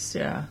is nice,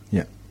 yeah.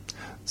 Yeah.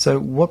 So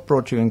what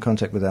brought you in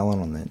contact with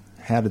Al-Anon then?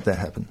 How did that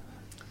happen?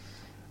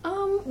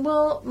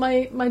 Well,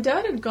 my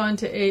dad had gone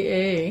to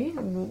AA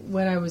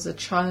when I was a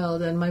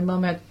child, and my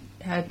mum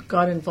had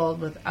got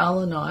involved with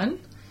Al-Anon.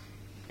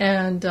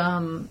 And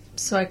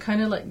so I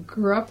kind of like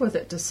grew up with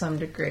it to some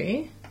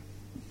degree.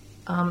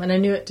 And I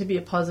knew it to be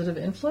a positive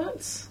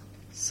influence.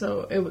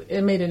 So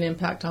it made an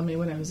impact on me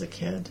when I was a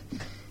kid.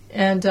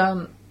 And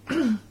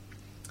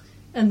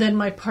then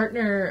my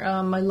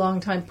partner, my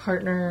longtime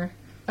partner,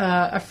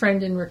 a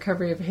friend in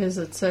recovery of his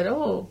had said,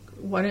 "Oh,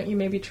 why don't you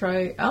maybe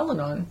try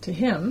Al-Anon?" to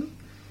him.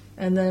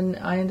 And then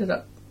I ended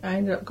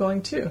up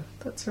going too.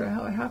 That's sort of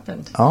how it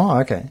happened. Oh,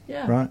 okay.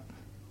 Yeah. Right.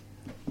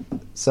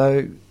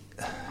 So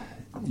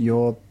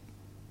your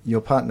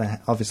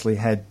partner obviously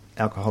had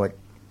alcoholic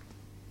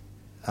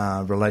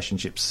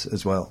relationships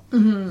as well.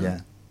 Mm-hmm.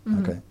 Yeah.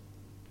 Mm-hmm. Okay.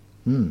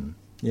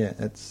 Yeah,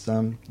 it's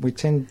we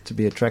tend to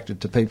be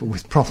attracted to people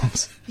with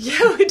problems.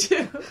 Yeah, we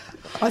do.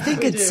 I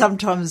think it's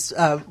sometimes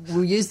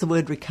we use the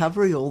word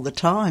recovery all the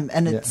time,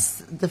 and it's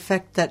the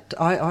fact that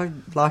I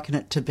liken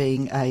it to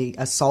being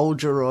a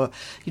soldier or,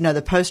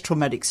 the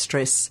post-traumatic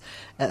stress.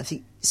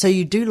 So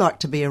you do like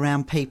to be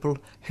around people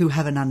who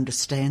have an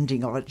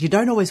understanding of it. You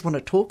don't always want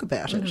to talk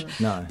about it,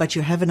 No. but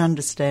you have an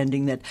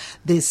understanding that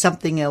there's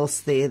something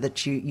else there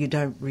that you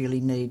don't really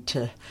need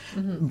to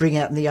bring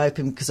out in the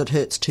open because it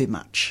hurts too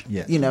much.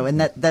 Yeah. And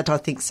that I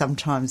think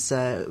sometimes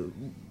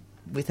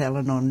with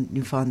Al-Anon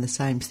you find the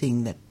same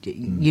thing, that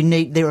you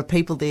need. There are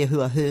people there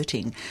who are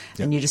hurting,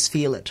 and you just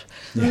feel it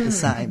the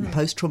same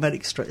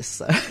post-traumatic stress.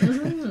 So.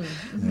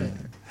 Yeah.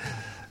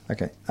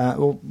 Okay.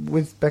 Well,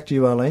 back to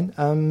you,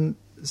 Arlene.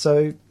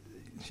 So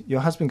your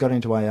husband got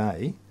into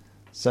AA.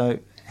 So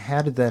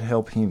how did that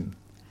help him?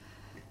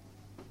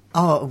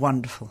 Oh,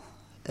 wonderful.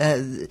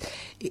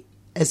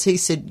 As he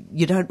said,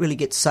 you don't really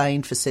get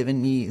sane for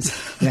 7 years.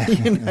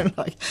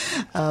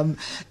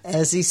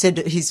 As he said,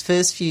 his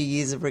first few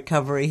years of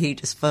recovery, he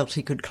just felt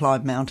he could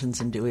climb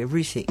mountains and do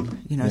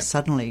everything.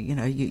 Suddenly,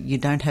 you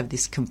don't have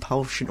this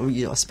compulsion, or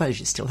I suppose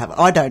you still have it.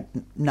 I don't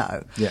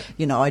know. Yeah.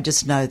 I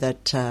just know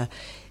that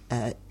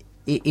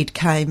it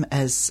came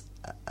as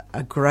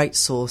a great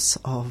source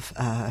of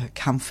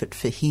comfort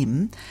for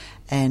him,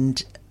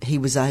 and he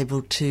was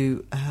able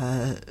to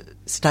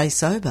stay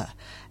sober,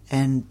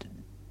 and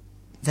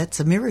that's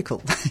a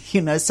miracle,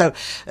 So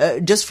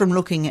just from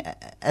looking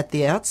at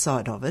the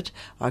outside of it,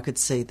 I could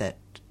see that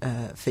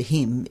for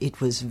him it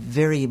was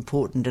very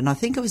important, and I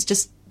think it was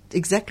just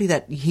exactly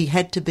that. He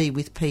had to be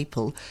with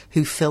people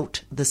who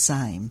felt the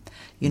same,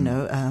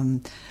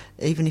 even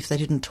if they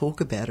didn't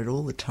talk about it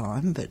all the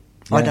time, but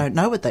I don't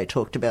know what they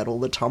talked about all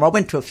the time. I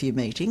went to a few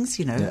meetings,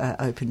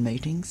 open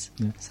meetings.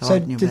 Yeah. So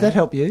did that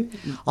help you?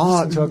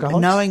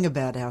 Knowing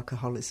about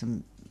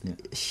alcoholism,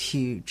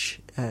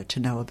 huge to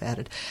know about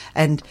it.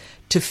 And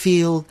to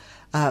feel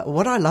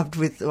what I loved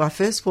when I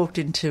first walked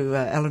into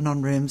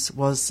Al-Anon rooms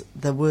was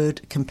the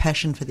word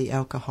compassion for the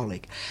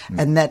alcoholic.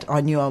 And that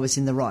I knew I was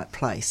in the right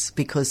place,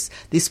 because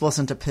this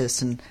wasn't a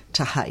person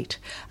to hate.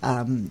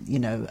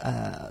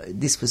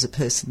 This was a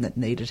person that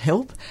needed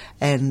help,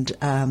 and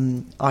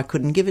I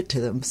couldn't give it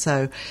to them.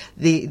 So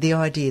the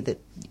idea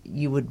that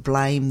you would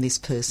blame this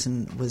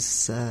person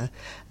was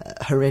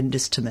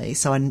horrendous to me.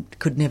 So I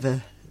could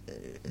never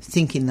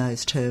think in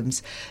those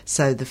terms.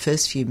 So the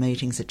first few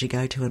meetings that you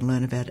go to and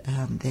learn about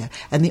there,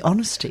 and the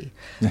honesty,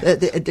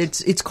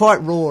 it's quite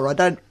raw. I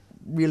don't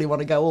really want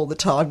to go all the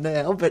time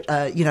now, but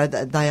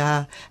they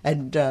are.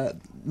 And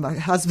my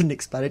husband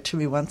explained it to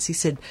me once. He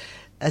said,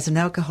 as an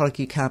alcoholic,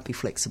 you can't be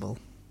flexible,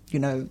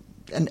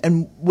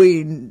 And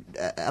we in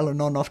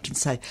Al-Anon often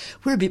say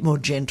we're a bit more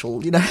gentle,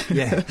 we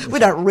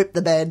don't rip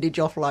the bandage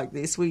off like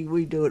this.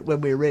 We do it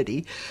when we're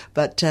ready,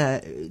 but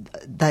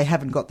they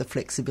haven't got the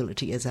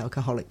flexibility as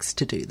alcoholics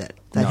to do that.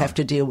 They have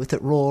to deal with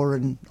it raw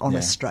and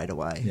honest straight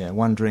away. Yeah,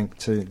 one drink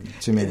too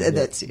many.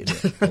 That's it.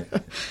 Yeah.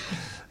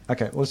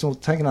 Okay, well, so we'll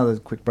take another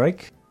quick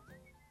break.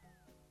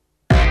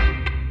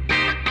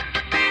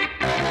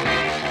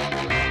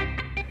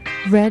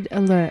 Red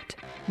alert.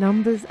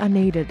 Numbers are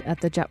needed at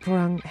the Djab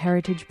Wurrung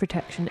Heritage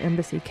Protection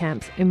Embassy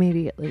camps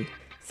immediately.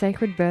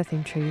 Sacred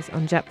birthing trees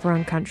on Djab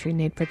Wurrung country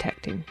need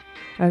protecting.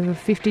 Over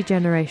 50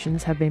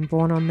 generations have been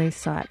born on these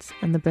sites,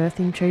 and the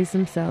birthing trees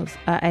themselves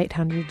are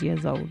 800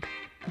 years old.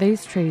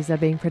 These trees are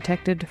being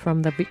protected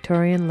from the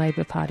Victorian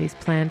Labor Party's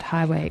planned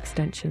highway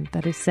extension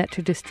that is set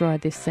to destroy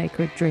this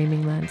sacred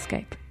dreaming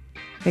landscape.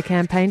 The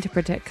campaign to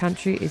protect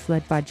country is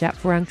led by Djab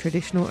Wurrung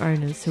traditional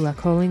owners who are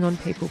calling on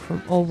people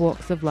from all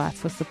walks of life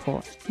for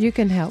support. You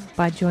can help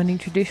by joining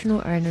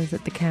traditional owners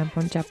at the camp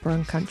on Djab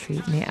Wurrung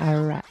country near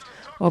Ararat,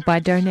 or by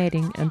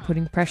donating and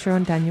putting pressure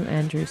on Daniel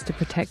Andrews to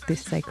protect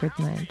this sacred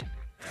land.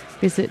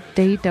 Visit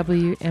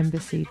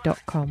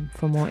dwembassy.com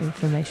for more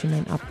information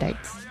and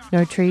updates.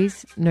 No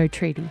trees, no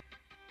treaty.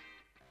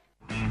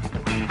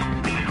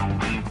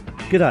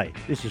 G'day,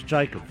 this is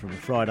Jacob from the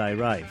Friday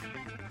Rave.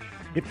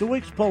 If the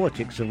week's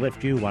politics have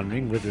left you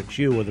wondering whether it's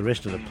you or the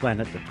rest of the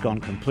planet that's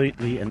gone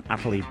completely and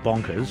utterly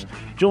bonkers,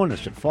 join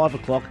us at 5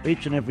 o'clock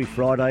each and every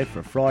Friday for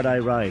a Friday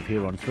Rave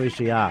here on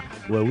 3CR,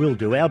 where we'll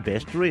do our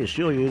best to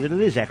reassure you that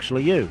it is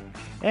actually you.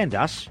 And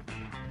us.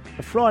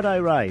 A Friday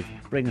Rave,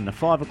 bringing the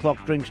 5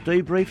 o'clock drinks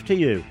debrief to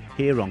you,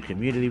 here on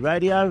Community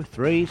Radio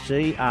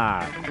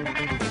 3CR.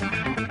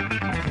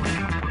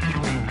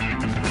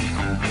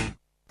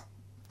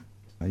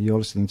 You're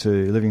listening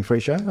to Living Free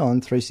Show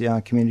on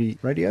 3CR Community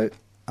Radio,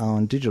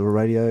 on digital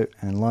radio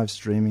and live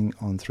streaming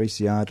on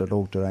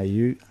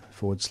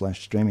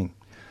 3cr.org.au/streaming.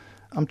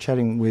 I'm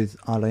chatting with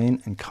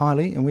Eileen and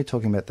Kylie, and we're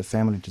talking about the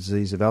family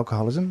disease of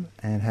alcoholism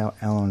and how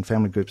Al-Anon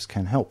family groups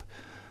can help.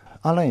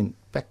 Eileen,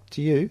 back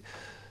to you.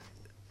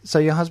 So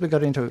your husband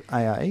got into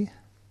AA.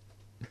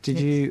 Did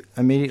you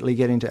immediately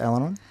get into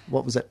Al-Anon?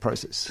 What was that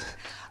process?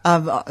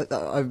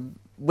 I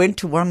went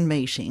to one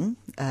meeting.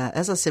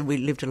 As I said, we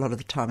lived a lot of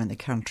the time in the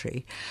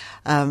country.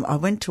 I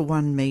went to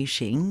one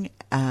meeting,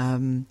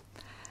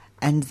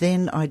 and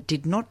then I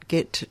did not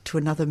get to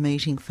another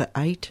meeting for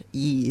 8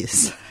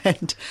 years.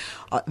 And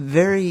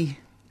very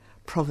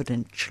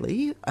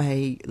providentially,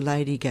 a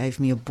lady gave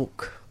me a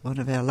book, one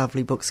of our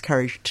lovely books,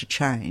 Courage to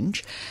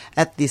Change,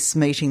 at this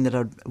meeting that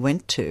I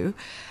went to.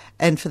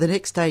 And for the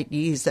next 8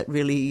 years, that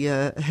really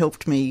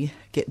helped me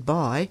get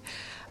by.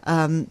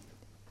 I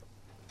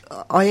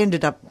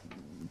ended up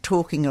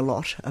talking a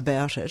lot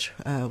about it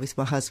with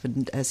my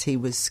husband as he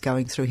was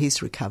going through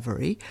his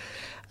recovery.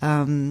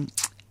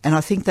 And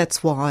I think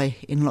that's why,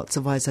 in lots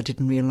of ways, I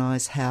didn't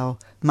realise how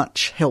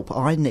much help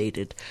I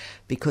needed,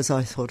 because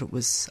I thought I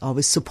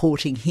was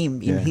supporting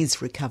him in his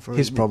recovery.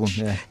 His problem,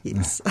 yeah.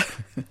 Yes.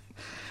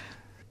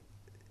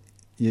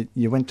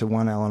 You went to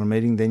one Al-Anon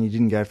meeting, then you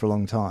didn't go for a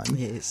long time.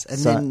 Yes,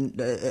 and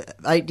then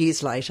 8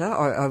 years later,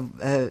 I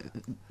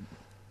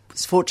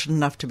was fortunate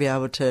enough to be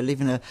able to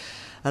live in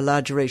a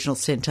larger regional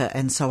centre,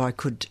 and so I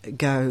could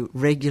go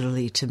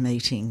regularly to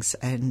meetings,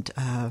 and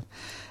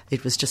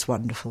it was just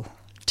wonderful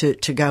to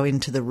go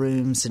into the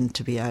rooms and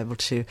to be able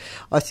to.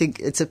 I think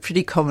it's a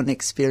pretty common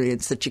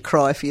experience that you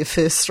cry for your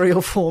first 3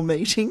 or 4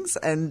 meetings,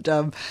 and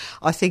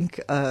I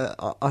think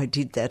I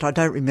did that. I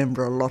don't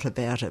remember a lot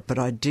about it, but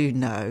I do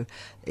know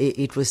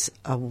it was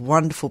a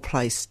wonderful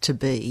place to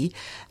be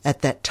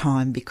at that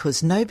time,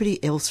 because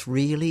nobody else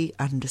really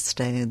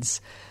understands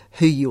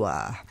who you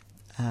are.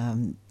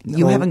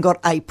 You haven't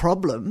got a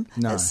problem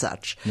as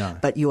such,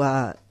 but you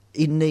are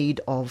in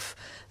need of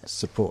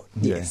support.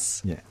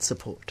 Yes, yeah.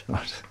 Support.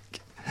 Right.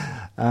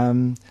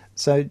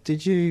 So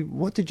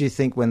what did you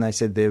think when they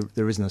said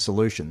there isn't a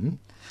solution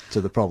to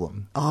the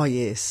problem? Oh,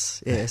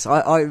 yes.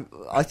 I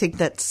think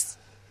that's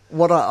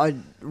what I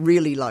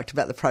really liked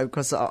about the program,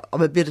 because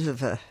I'm a bit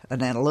of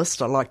an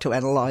analyst. I like to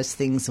analyse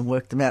things and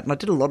work them out. And I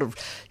did a lot of,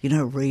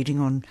 reading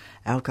on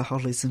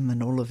alcoholism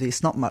and all of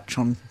this, not much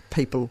on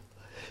people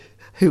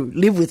who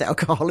live with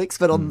alcoholics,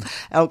 but on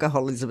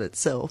alcoholism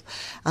itself.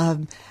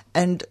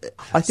 And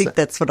I think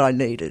that's what I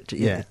needed.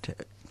 Yeah.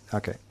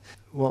 Okay.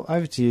 Well,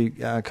 over to you,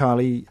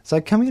 Kylie.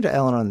 So coming into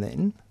Al-Anon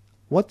then,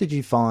 what did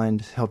you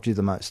find helped you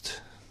the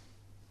most?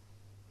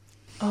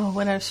 Oh,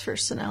 when I was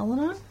first in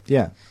Al-Anon?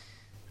 Yeah.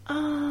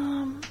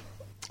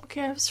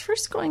 Okay, I was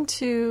first going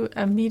to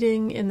a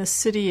meeting in the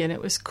city, and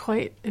it was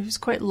quite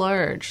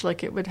large.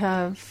 Like, it would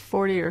have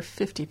 40 or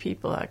 50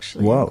 people,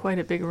 actually. Wow. In quite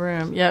a big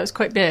room. Yeah, it was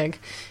quite big.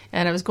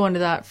 And I was going to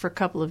that for a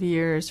couple of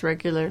years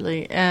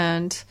regularly.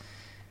 And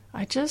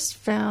I just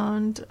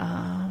found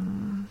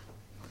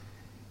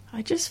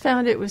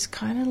it was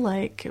kind of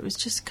like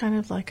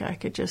I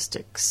could just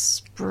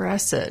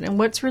express it. And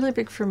what's really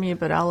big for me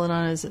about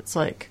Al-Anon is it's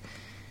like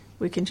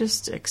we can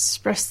just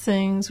express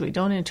things. We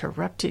don't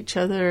interrupt each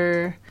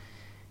other.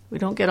 We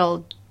don't get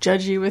all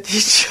judgy with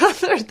each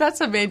other. That's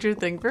a major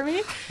thing for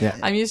me. Yeah.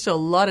 I'm used to a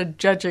lot of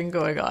judging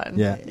going on.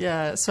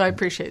 Yeah. So I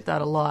appreciate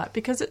that a lot,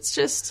 because it's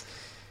just,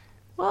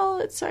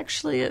 it's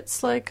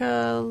like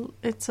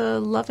it's a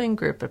loving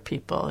group of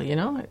people,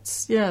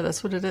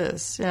 that's what it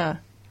is. Yeah.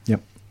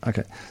 Yep.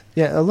 Okay.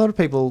 Yeah, a lot of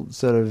people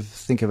sort of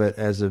think of it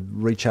as a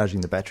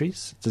recharging the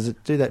batteries. Does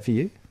it do that for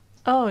you?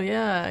 Oh,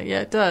 yeah.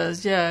 Yeah, it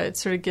does. Yeah, it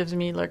sort of gives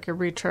me like a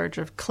recharge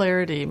of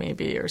clarity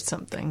maybe, or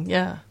something.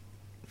 Yeah,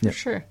 for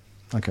sure.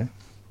 Okay.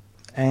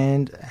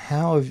 And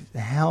how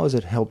has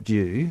it helped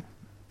you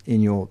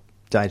in your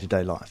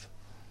day-to-day life?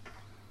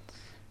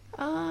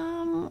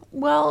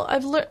 Well,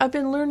 I've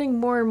been learning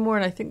more and more,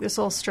 and I think this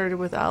all started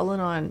with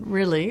Al-Anon,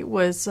 really,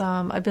 was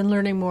I've been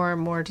learning more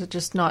and more to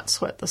just not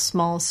sweat the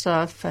small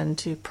stuff and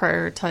to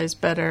prioritize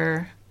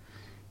better,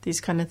 these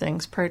kind of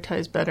things,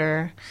 prioritize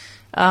better,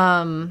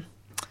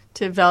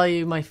 to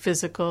value my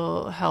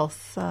physical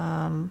health,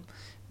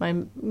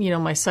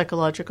 my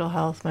psychological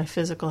health, my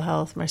physical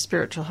health, my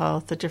spiritual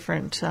health, the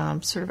different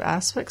sort of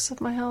aspects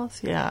of my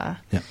health. Yeah.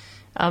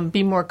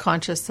 Be more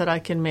conscious that I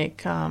can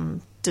make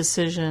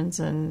decisions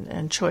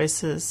and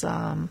choices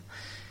that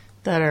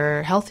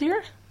are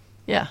healthier.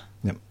 Yeah.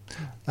 Yep.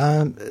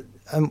 And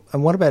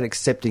what about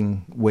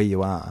accepting where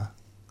you are?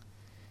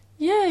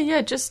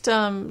 Yeah. Just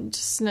an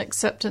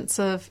acceptance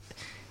of,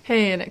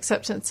 hey, an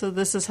acceptance. So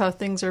this is how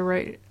things are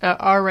right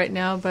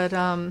now, but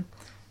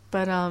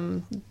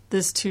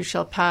this too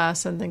shall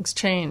pass, and things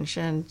change,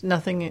 and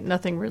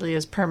nothing really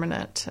is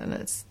permanent. And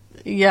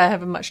I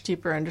have a much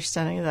deeper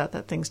understanding of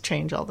that things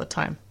change all the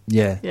time.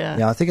 Yeah.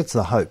 Yeah. I think it's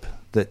the hope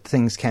that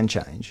things can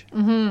change.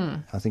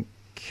 Mm-hmm. I think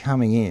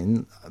coming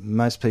in,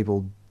 most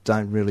people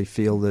don't really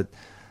feel that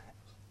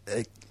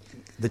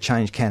the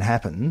change can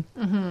happen,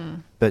 mm-hmm.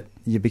 but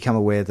you become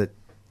aware that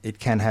it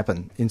can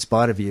happen in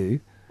spite of you,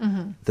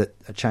 mm-hmm. that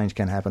a change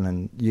can happen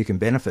and you can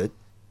benefit,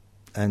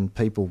 and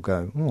people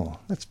go, oh,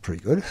 that's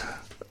pretty good.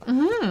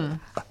 Mm-hmm.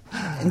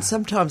 And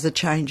sometimes the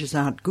changes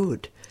aren't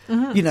good.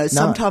 Mm-hmm. You know,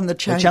 sometimes the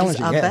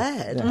changes are yeah.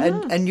 bad,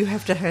 Yeah. and you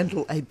have to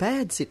handle a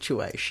bad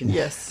situation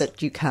Yes.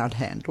 that you can't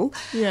handle.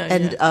 Yeah,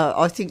 and yeah.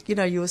 I think,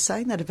 you were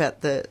saying that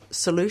about the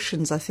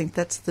solutions. I think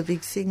that's the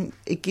big thing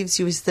it gives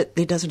you, is that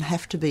there doesn't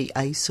have to be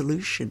a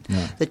solution,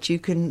 No. that you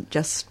can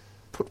just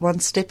put one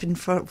foot in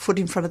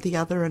front of the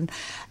other and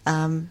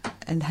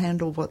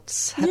handle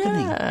what's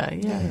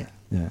happening.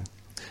 Yeah.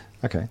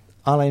 Okay.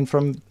 Eileen,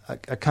 from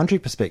a country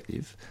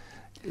perspective,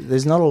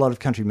 there's not a lot of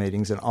country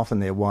meetings, and often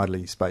they're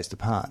widely spaced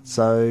apart.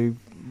 So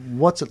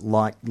what's it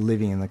like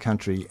living in the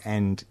country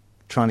and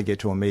trying to get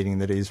to a meeting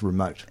that is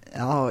remote?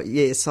 Oh,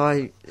 yes.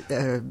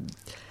 When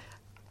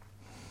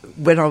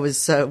I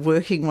was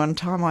working one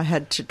time, I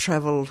had to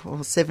travel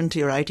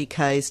 70 or 80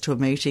 k's to a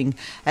meeting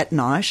at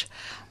night,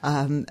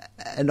 and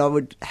I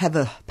would have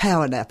a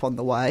power nap on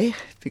the way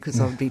because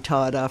I would be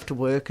tired after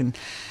work, and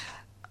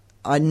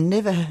I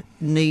never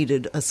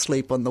needed a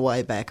sleep on the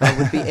way back. I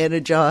would be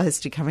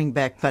energised to coming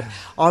back, but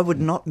I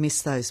would not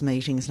miss those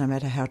meetings no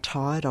matter how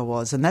tired I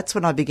was. And that's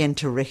when I began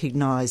to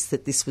recognise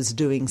that this was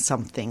doing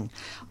something.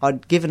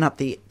 I'd given up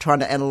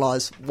trying to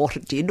analyse what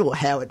it did or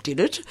how it did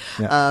it,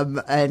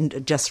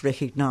 and just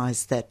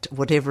recognised that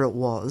whatever it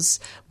was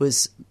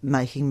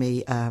making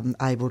me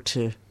able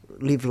to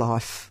live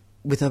life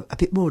with a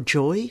bit more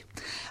joy.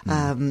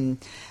 And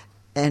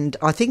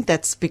I think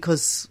that's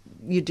because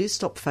you do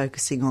stop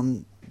focusing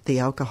on the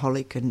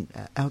alcoholic and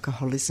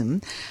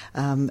alcoholism,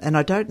 and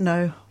I don't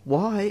know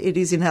why it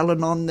is in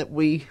Al-Anon that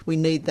we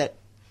need that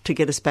to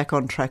get us back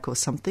on track or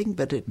something,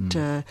 but it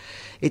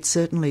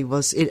certainly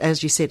was.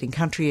 As you said, in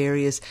country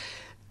areas,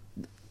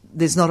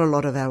 there's not a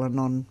lot of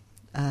Al-Anon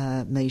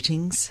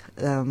meetings.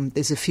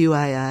 There's a few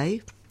AA.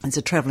 There's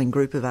a travelling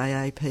group of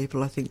AA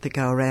people, I think, that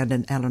go around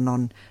and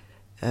Al-Anon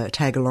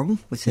tag along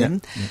with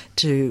them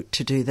to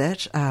do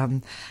that.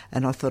 And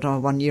I thought,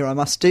 one year I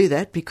must do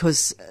that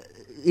because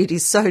it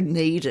is so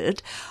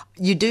needed.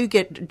 You do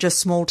get just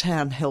small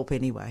town help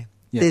anyway.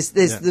 Yeah. There's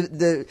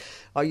the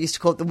I used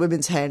to call it the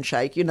women's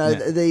handshake.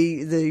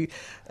 The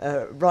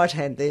right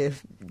hand there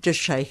just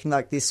shaking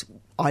like this.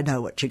 I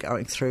know what you're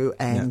going through,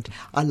 and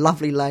a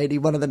lovely lady,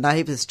 one of the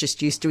neighbours,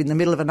 just used to, in the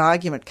middle of an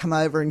argument, come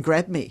over and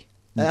grab me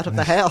out of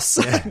the house.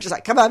 Just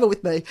like, come over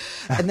with me.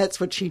 And that's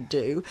what she'd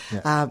do.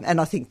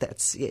 And I think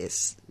that's,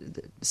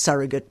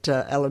 surrogate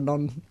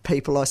Al-Anon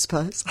people, I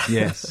suppose.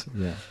 Yes,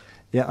 yeah.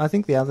 Yeah, I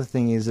think the other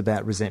thing is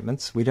about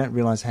resentments. We don't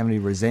realise how many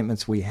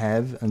resentments we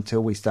have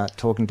until we start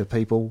talking to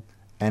people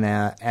and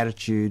our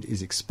attitude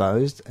is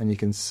exposed, and you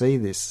can see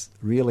this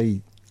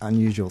really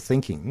unusual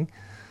thinking.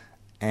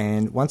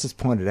 And once it's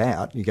pointed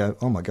out, you go,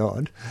 oh my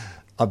God,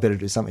 I better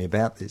do something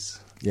about this.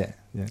 Yeah.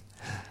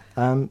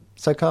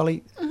 So,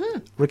 Kylie,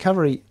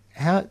 recovery,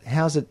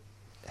 how's it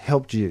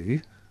helped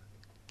you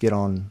get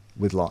on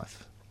with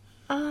life?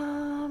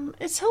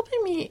 It's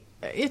helping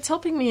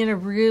me in a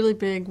really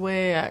big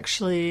way,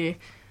 actually,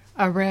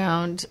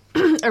 around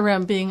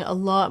being a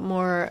lot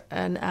more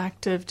an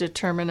active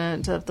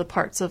determinant of the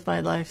parts of my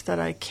life that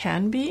I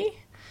can be,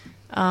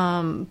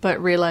 but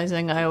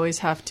realizing I always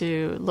have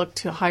to look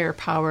to a higher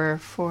power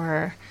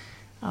for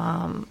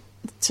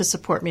to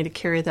support me to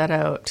carry that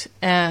out.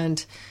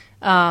 And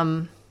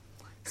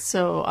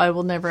so I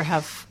will never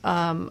have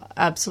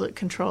absolute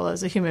control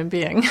as a human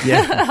being.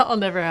 Yeah. I'll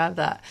never have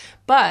that.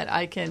 But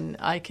I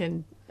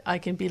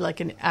can be like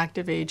an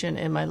active agent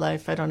in my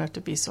life. I don't have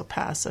to be so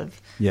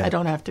passive. Yeah. I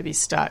don't have to be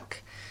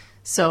stuck.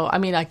 So, I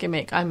mean, I can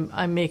make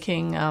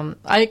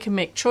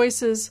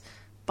choices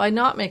by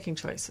not making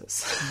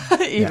choices.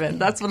 Even.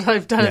 That's what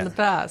I've done in the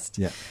past.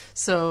 Yeah.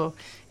 So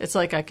it's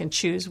like I can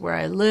choose where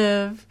I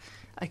live.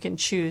 I can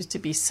choose to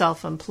be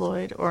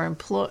self-employed or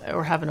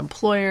have an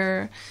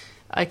employer.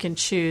 I can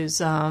choose,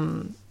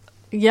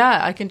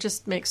 I can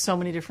just make so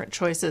many different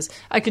choices.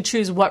 I could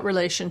choose what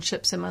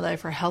relationships in my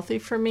life are healthy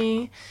for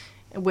me,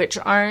 which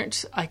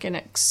aren't. I can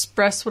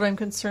express what I'm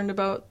concerned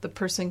about. The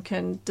person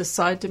can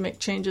decide to make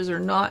changes or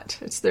not.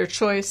 It's their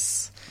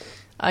choice.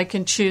 I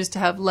can choose to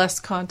have less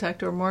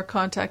contact or more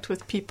contact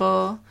with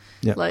people.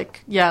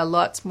 Yeah.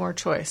 Lots more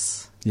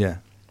choice. Yeah,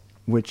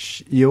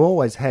 which you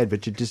always had,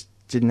 but you just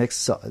didn't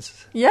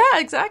exercise. Yeah,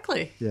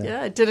 exactly.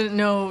 Yeah, I didn't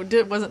know,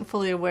 wasn't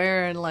fully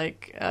aware and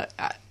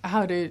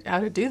how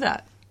to do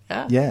that.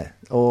 Yeah. Yeah,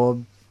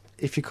 or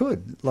if you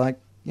could,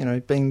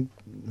 being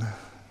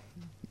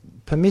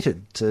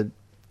permitted to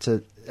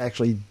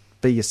actually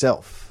be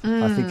yourself.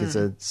 I think it's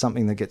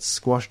something that gets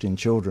squashed in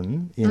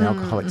children in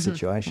alcoholic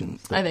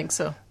situations. I think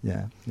so.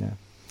 Yeah.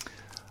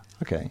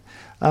 Okay.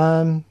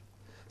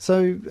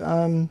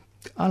 So,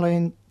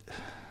 Eileen,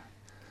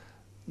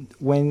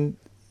 when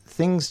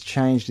things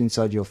changed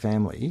inside your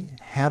family,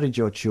 how did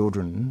your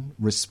children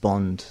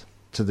respond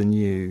to the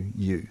new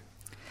you?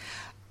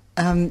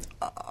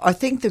 I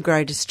think the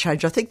greatest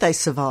change, I think they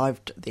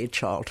survived their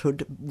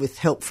childhood with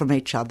help from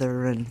each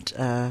other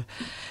and,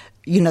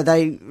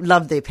 they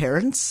loved their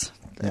parents,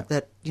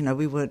 that,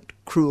 we weren't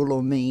cruel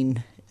or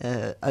mean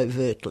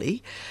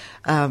overtly,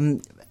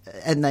 and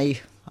they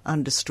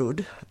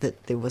understood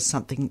that there was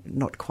something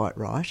not quite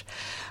right.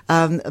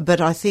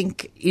 But I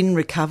think in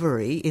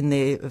recovery, in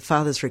their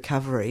father's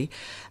recovery,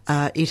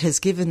 it has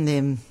given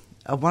them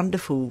a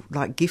wonderful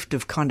gift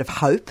of kind of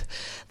hope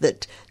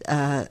that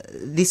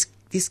this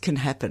can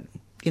happen.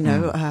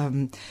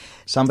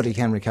 Somebody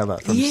can recover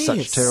from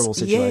such terrible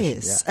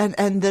situations. Yes,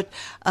 and that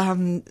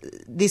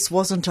this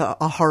wasn't a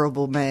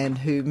horrible man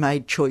who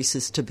made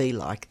choices to be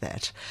like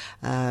that.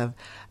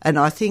 And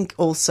I think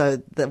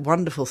also the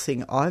wonderful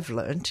thing I've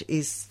learnt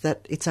is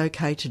that it's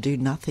okay to do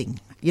nothing.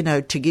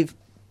 To give.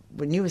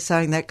 When you were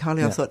saying that,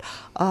 Kylie, I thought,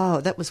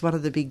 that was one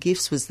of the big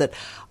gifts was that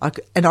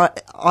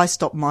I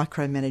stopped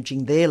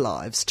micromanaging their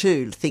lives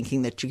too,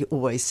 thinking that you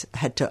always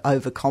had to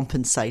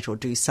overcompensate or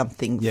do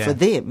something for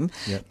them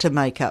to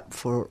make up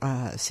for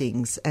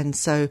things. And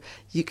so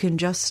you can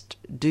just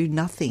do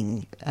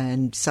nothing,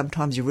 and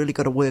sometimes you really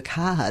got to work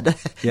hard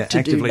to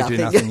actively do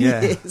nothing.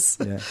 Yes.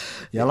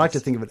 I like to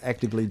think of it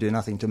actively do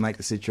nothing to make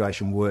the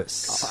situation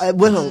worse.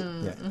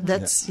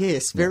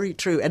 That's very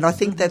true. And I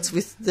think that's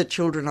with the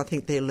children. I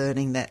think they're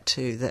learning that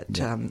too,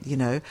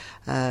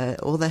 that,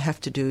 all they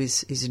have to do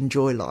is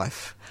enjoy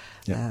life.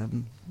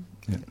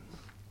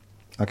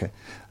 Okay.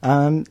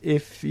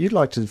 If you'd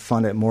like to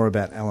find out more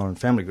about Al-Anon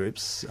family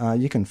groups,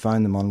 you can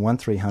phone them on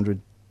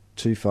 1300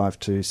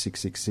 252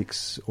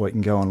 666, or you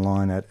can go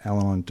online at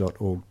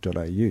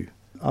alanon.org.au.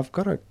 I've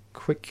got a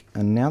quick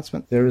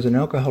announcement. There is an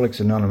Alcoholics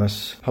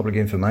Anonymous Public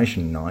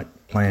Information Night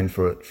planned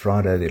for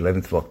Friday the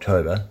 11th of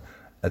October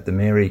at the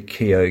Mary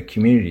Keogh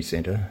Community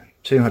Centre,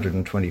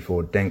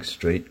 224 Danks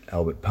Street,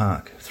 Albert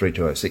Park,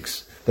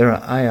 3206. There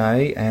are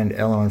AA and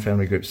Al-Anon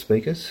family group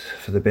speakers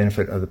for the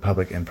benefit of the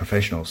public and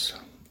professionals.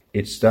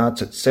 It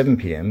starts at 7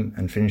 p.m.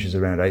 and finishes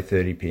around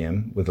 8:30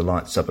 p.m. with a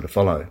light supper to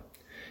follow.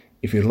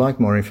 If you'd like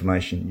more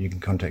information, you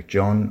can contact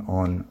John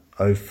on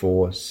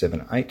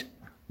 0478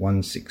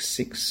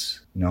 166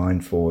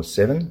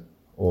 947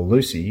 or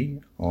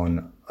Lucy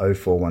on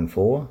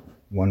 0414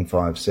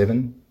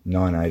 157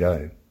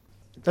 980.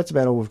 That's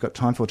about all we've got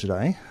time for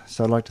today.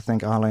 So I'd like to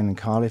thank Eileen and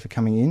Kylie for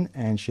coming in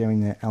and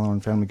sharing their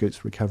Al-Anon family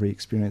group's recovery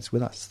experience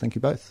with us. Thank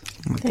you both.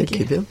 Thank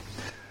you, Bill.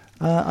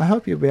 I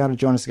hope you'll be able to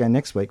join us again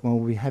next week when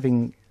we'll be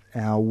having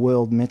our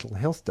World Mental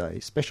Health Day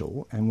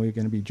special, and we're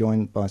going to be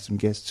joined by some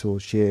guests who will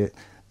share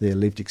their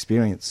lived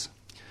experience.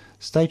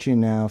 Stay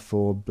tuned now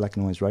for Black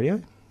Noise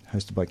Radio,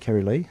 hosted by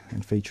Kerry Lee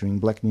and featuring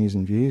black news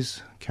and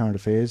views, current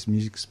affairs,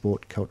 music,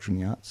 sport, culture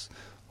and the arts,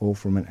 all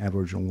from an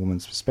Aboriginal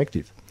woman's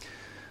perspective.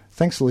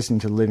 Thanks for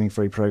listening to the Living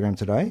Free program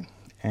today,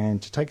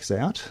 and to take us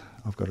out,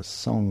 I've got a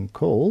song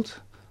called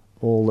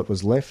All That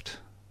Was Left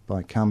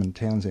by Carmen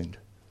Townsend.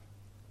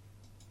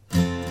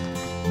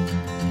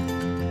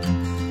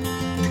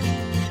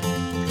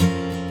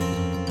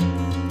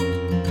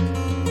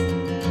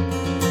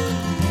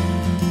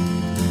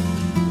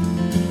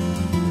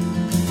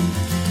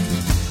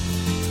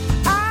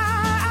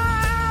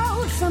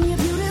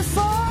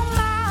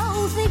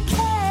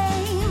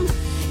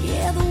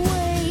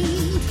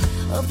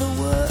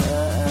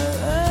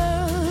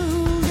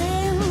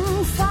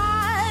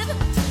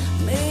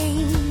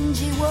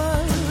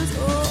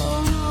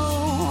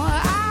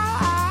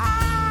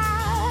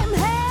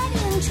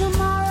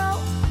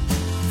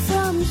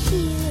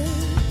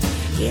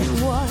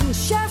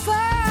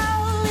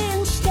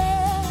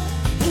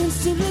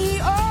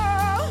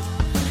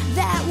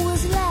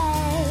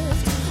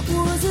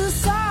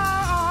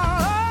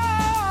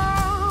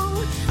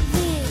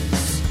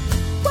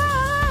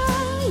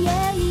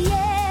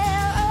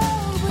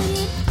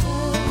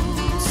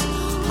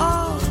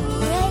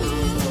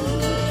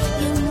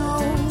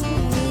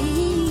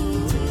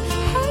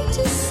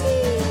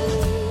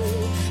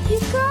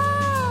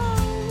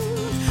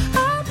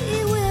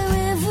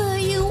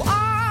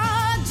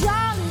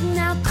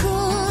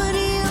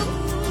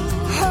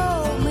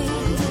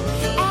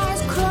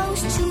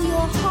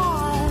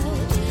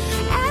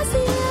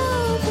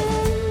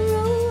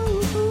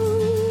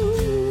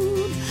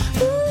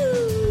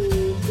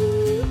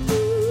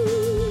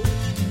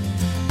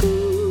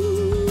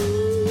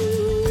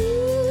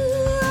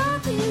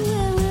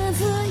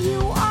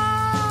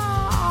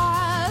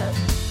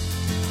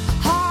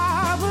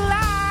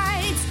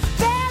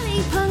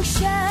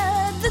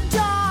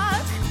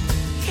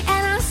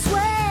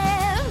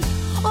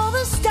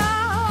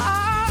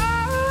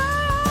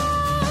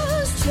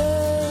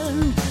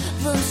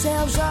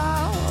 themselves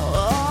off.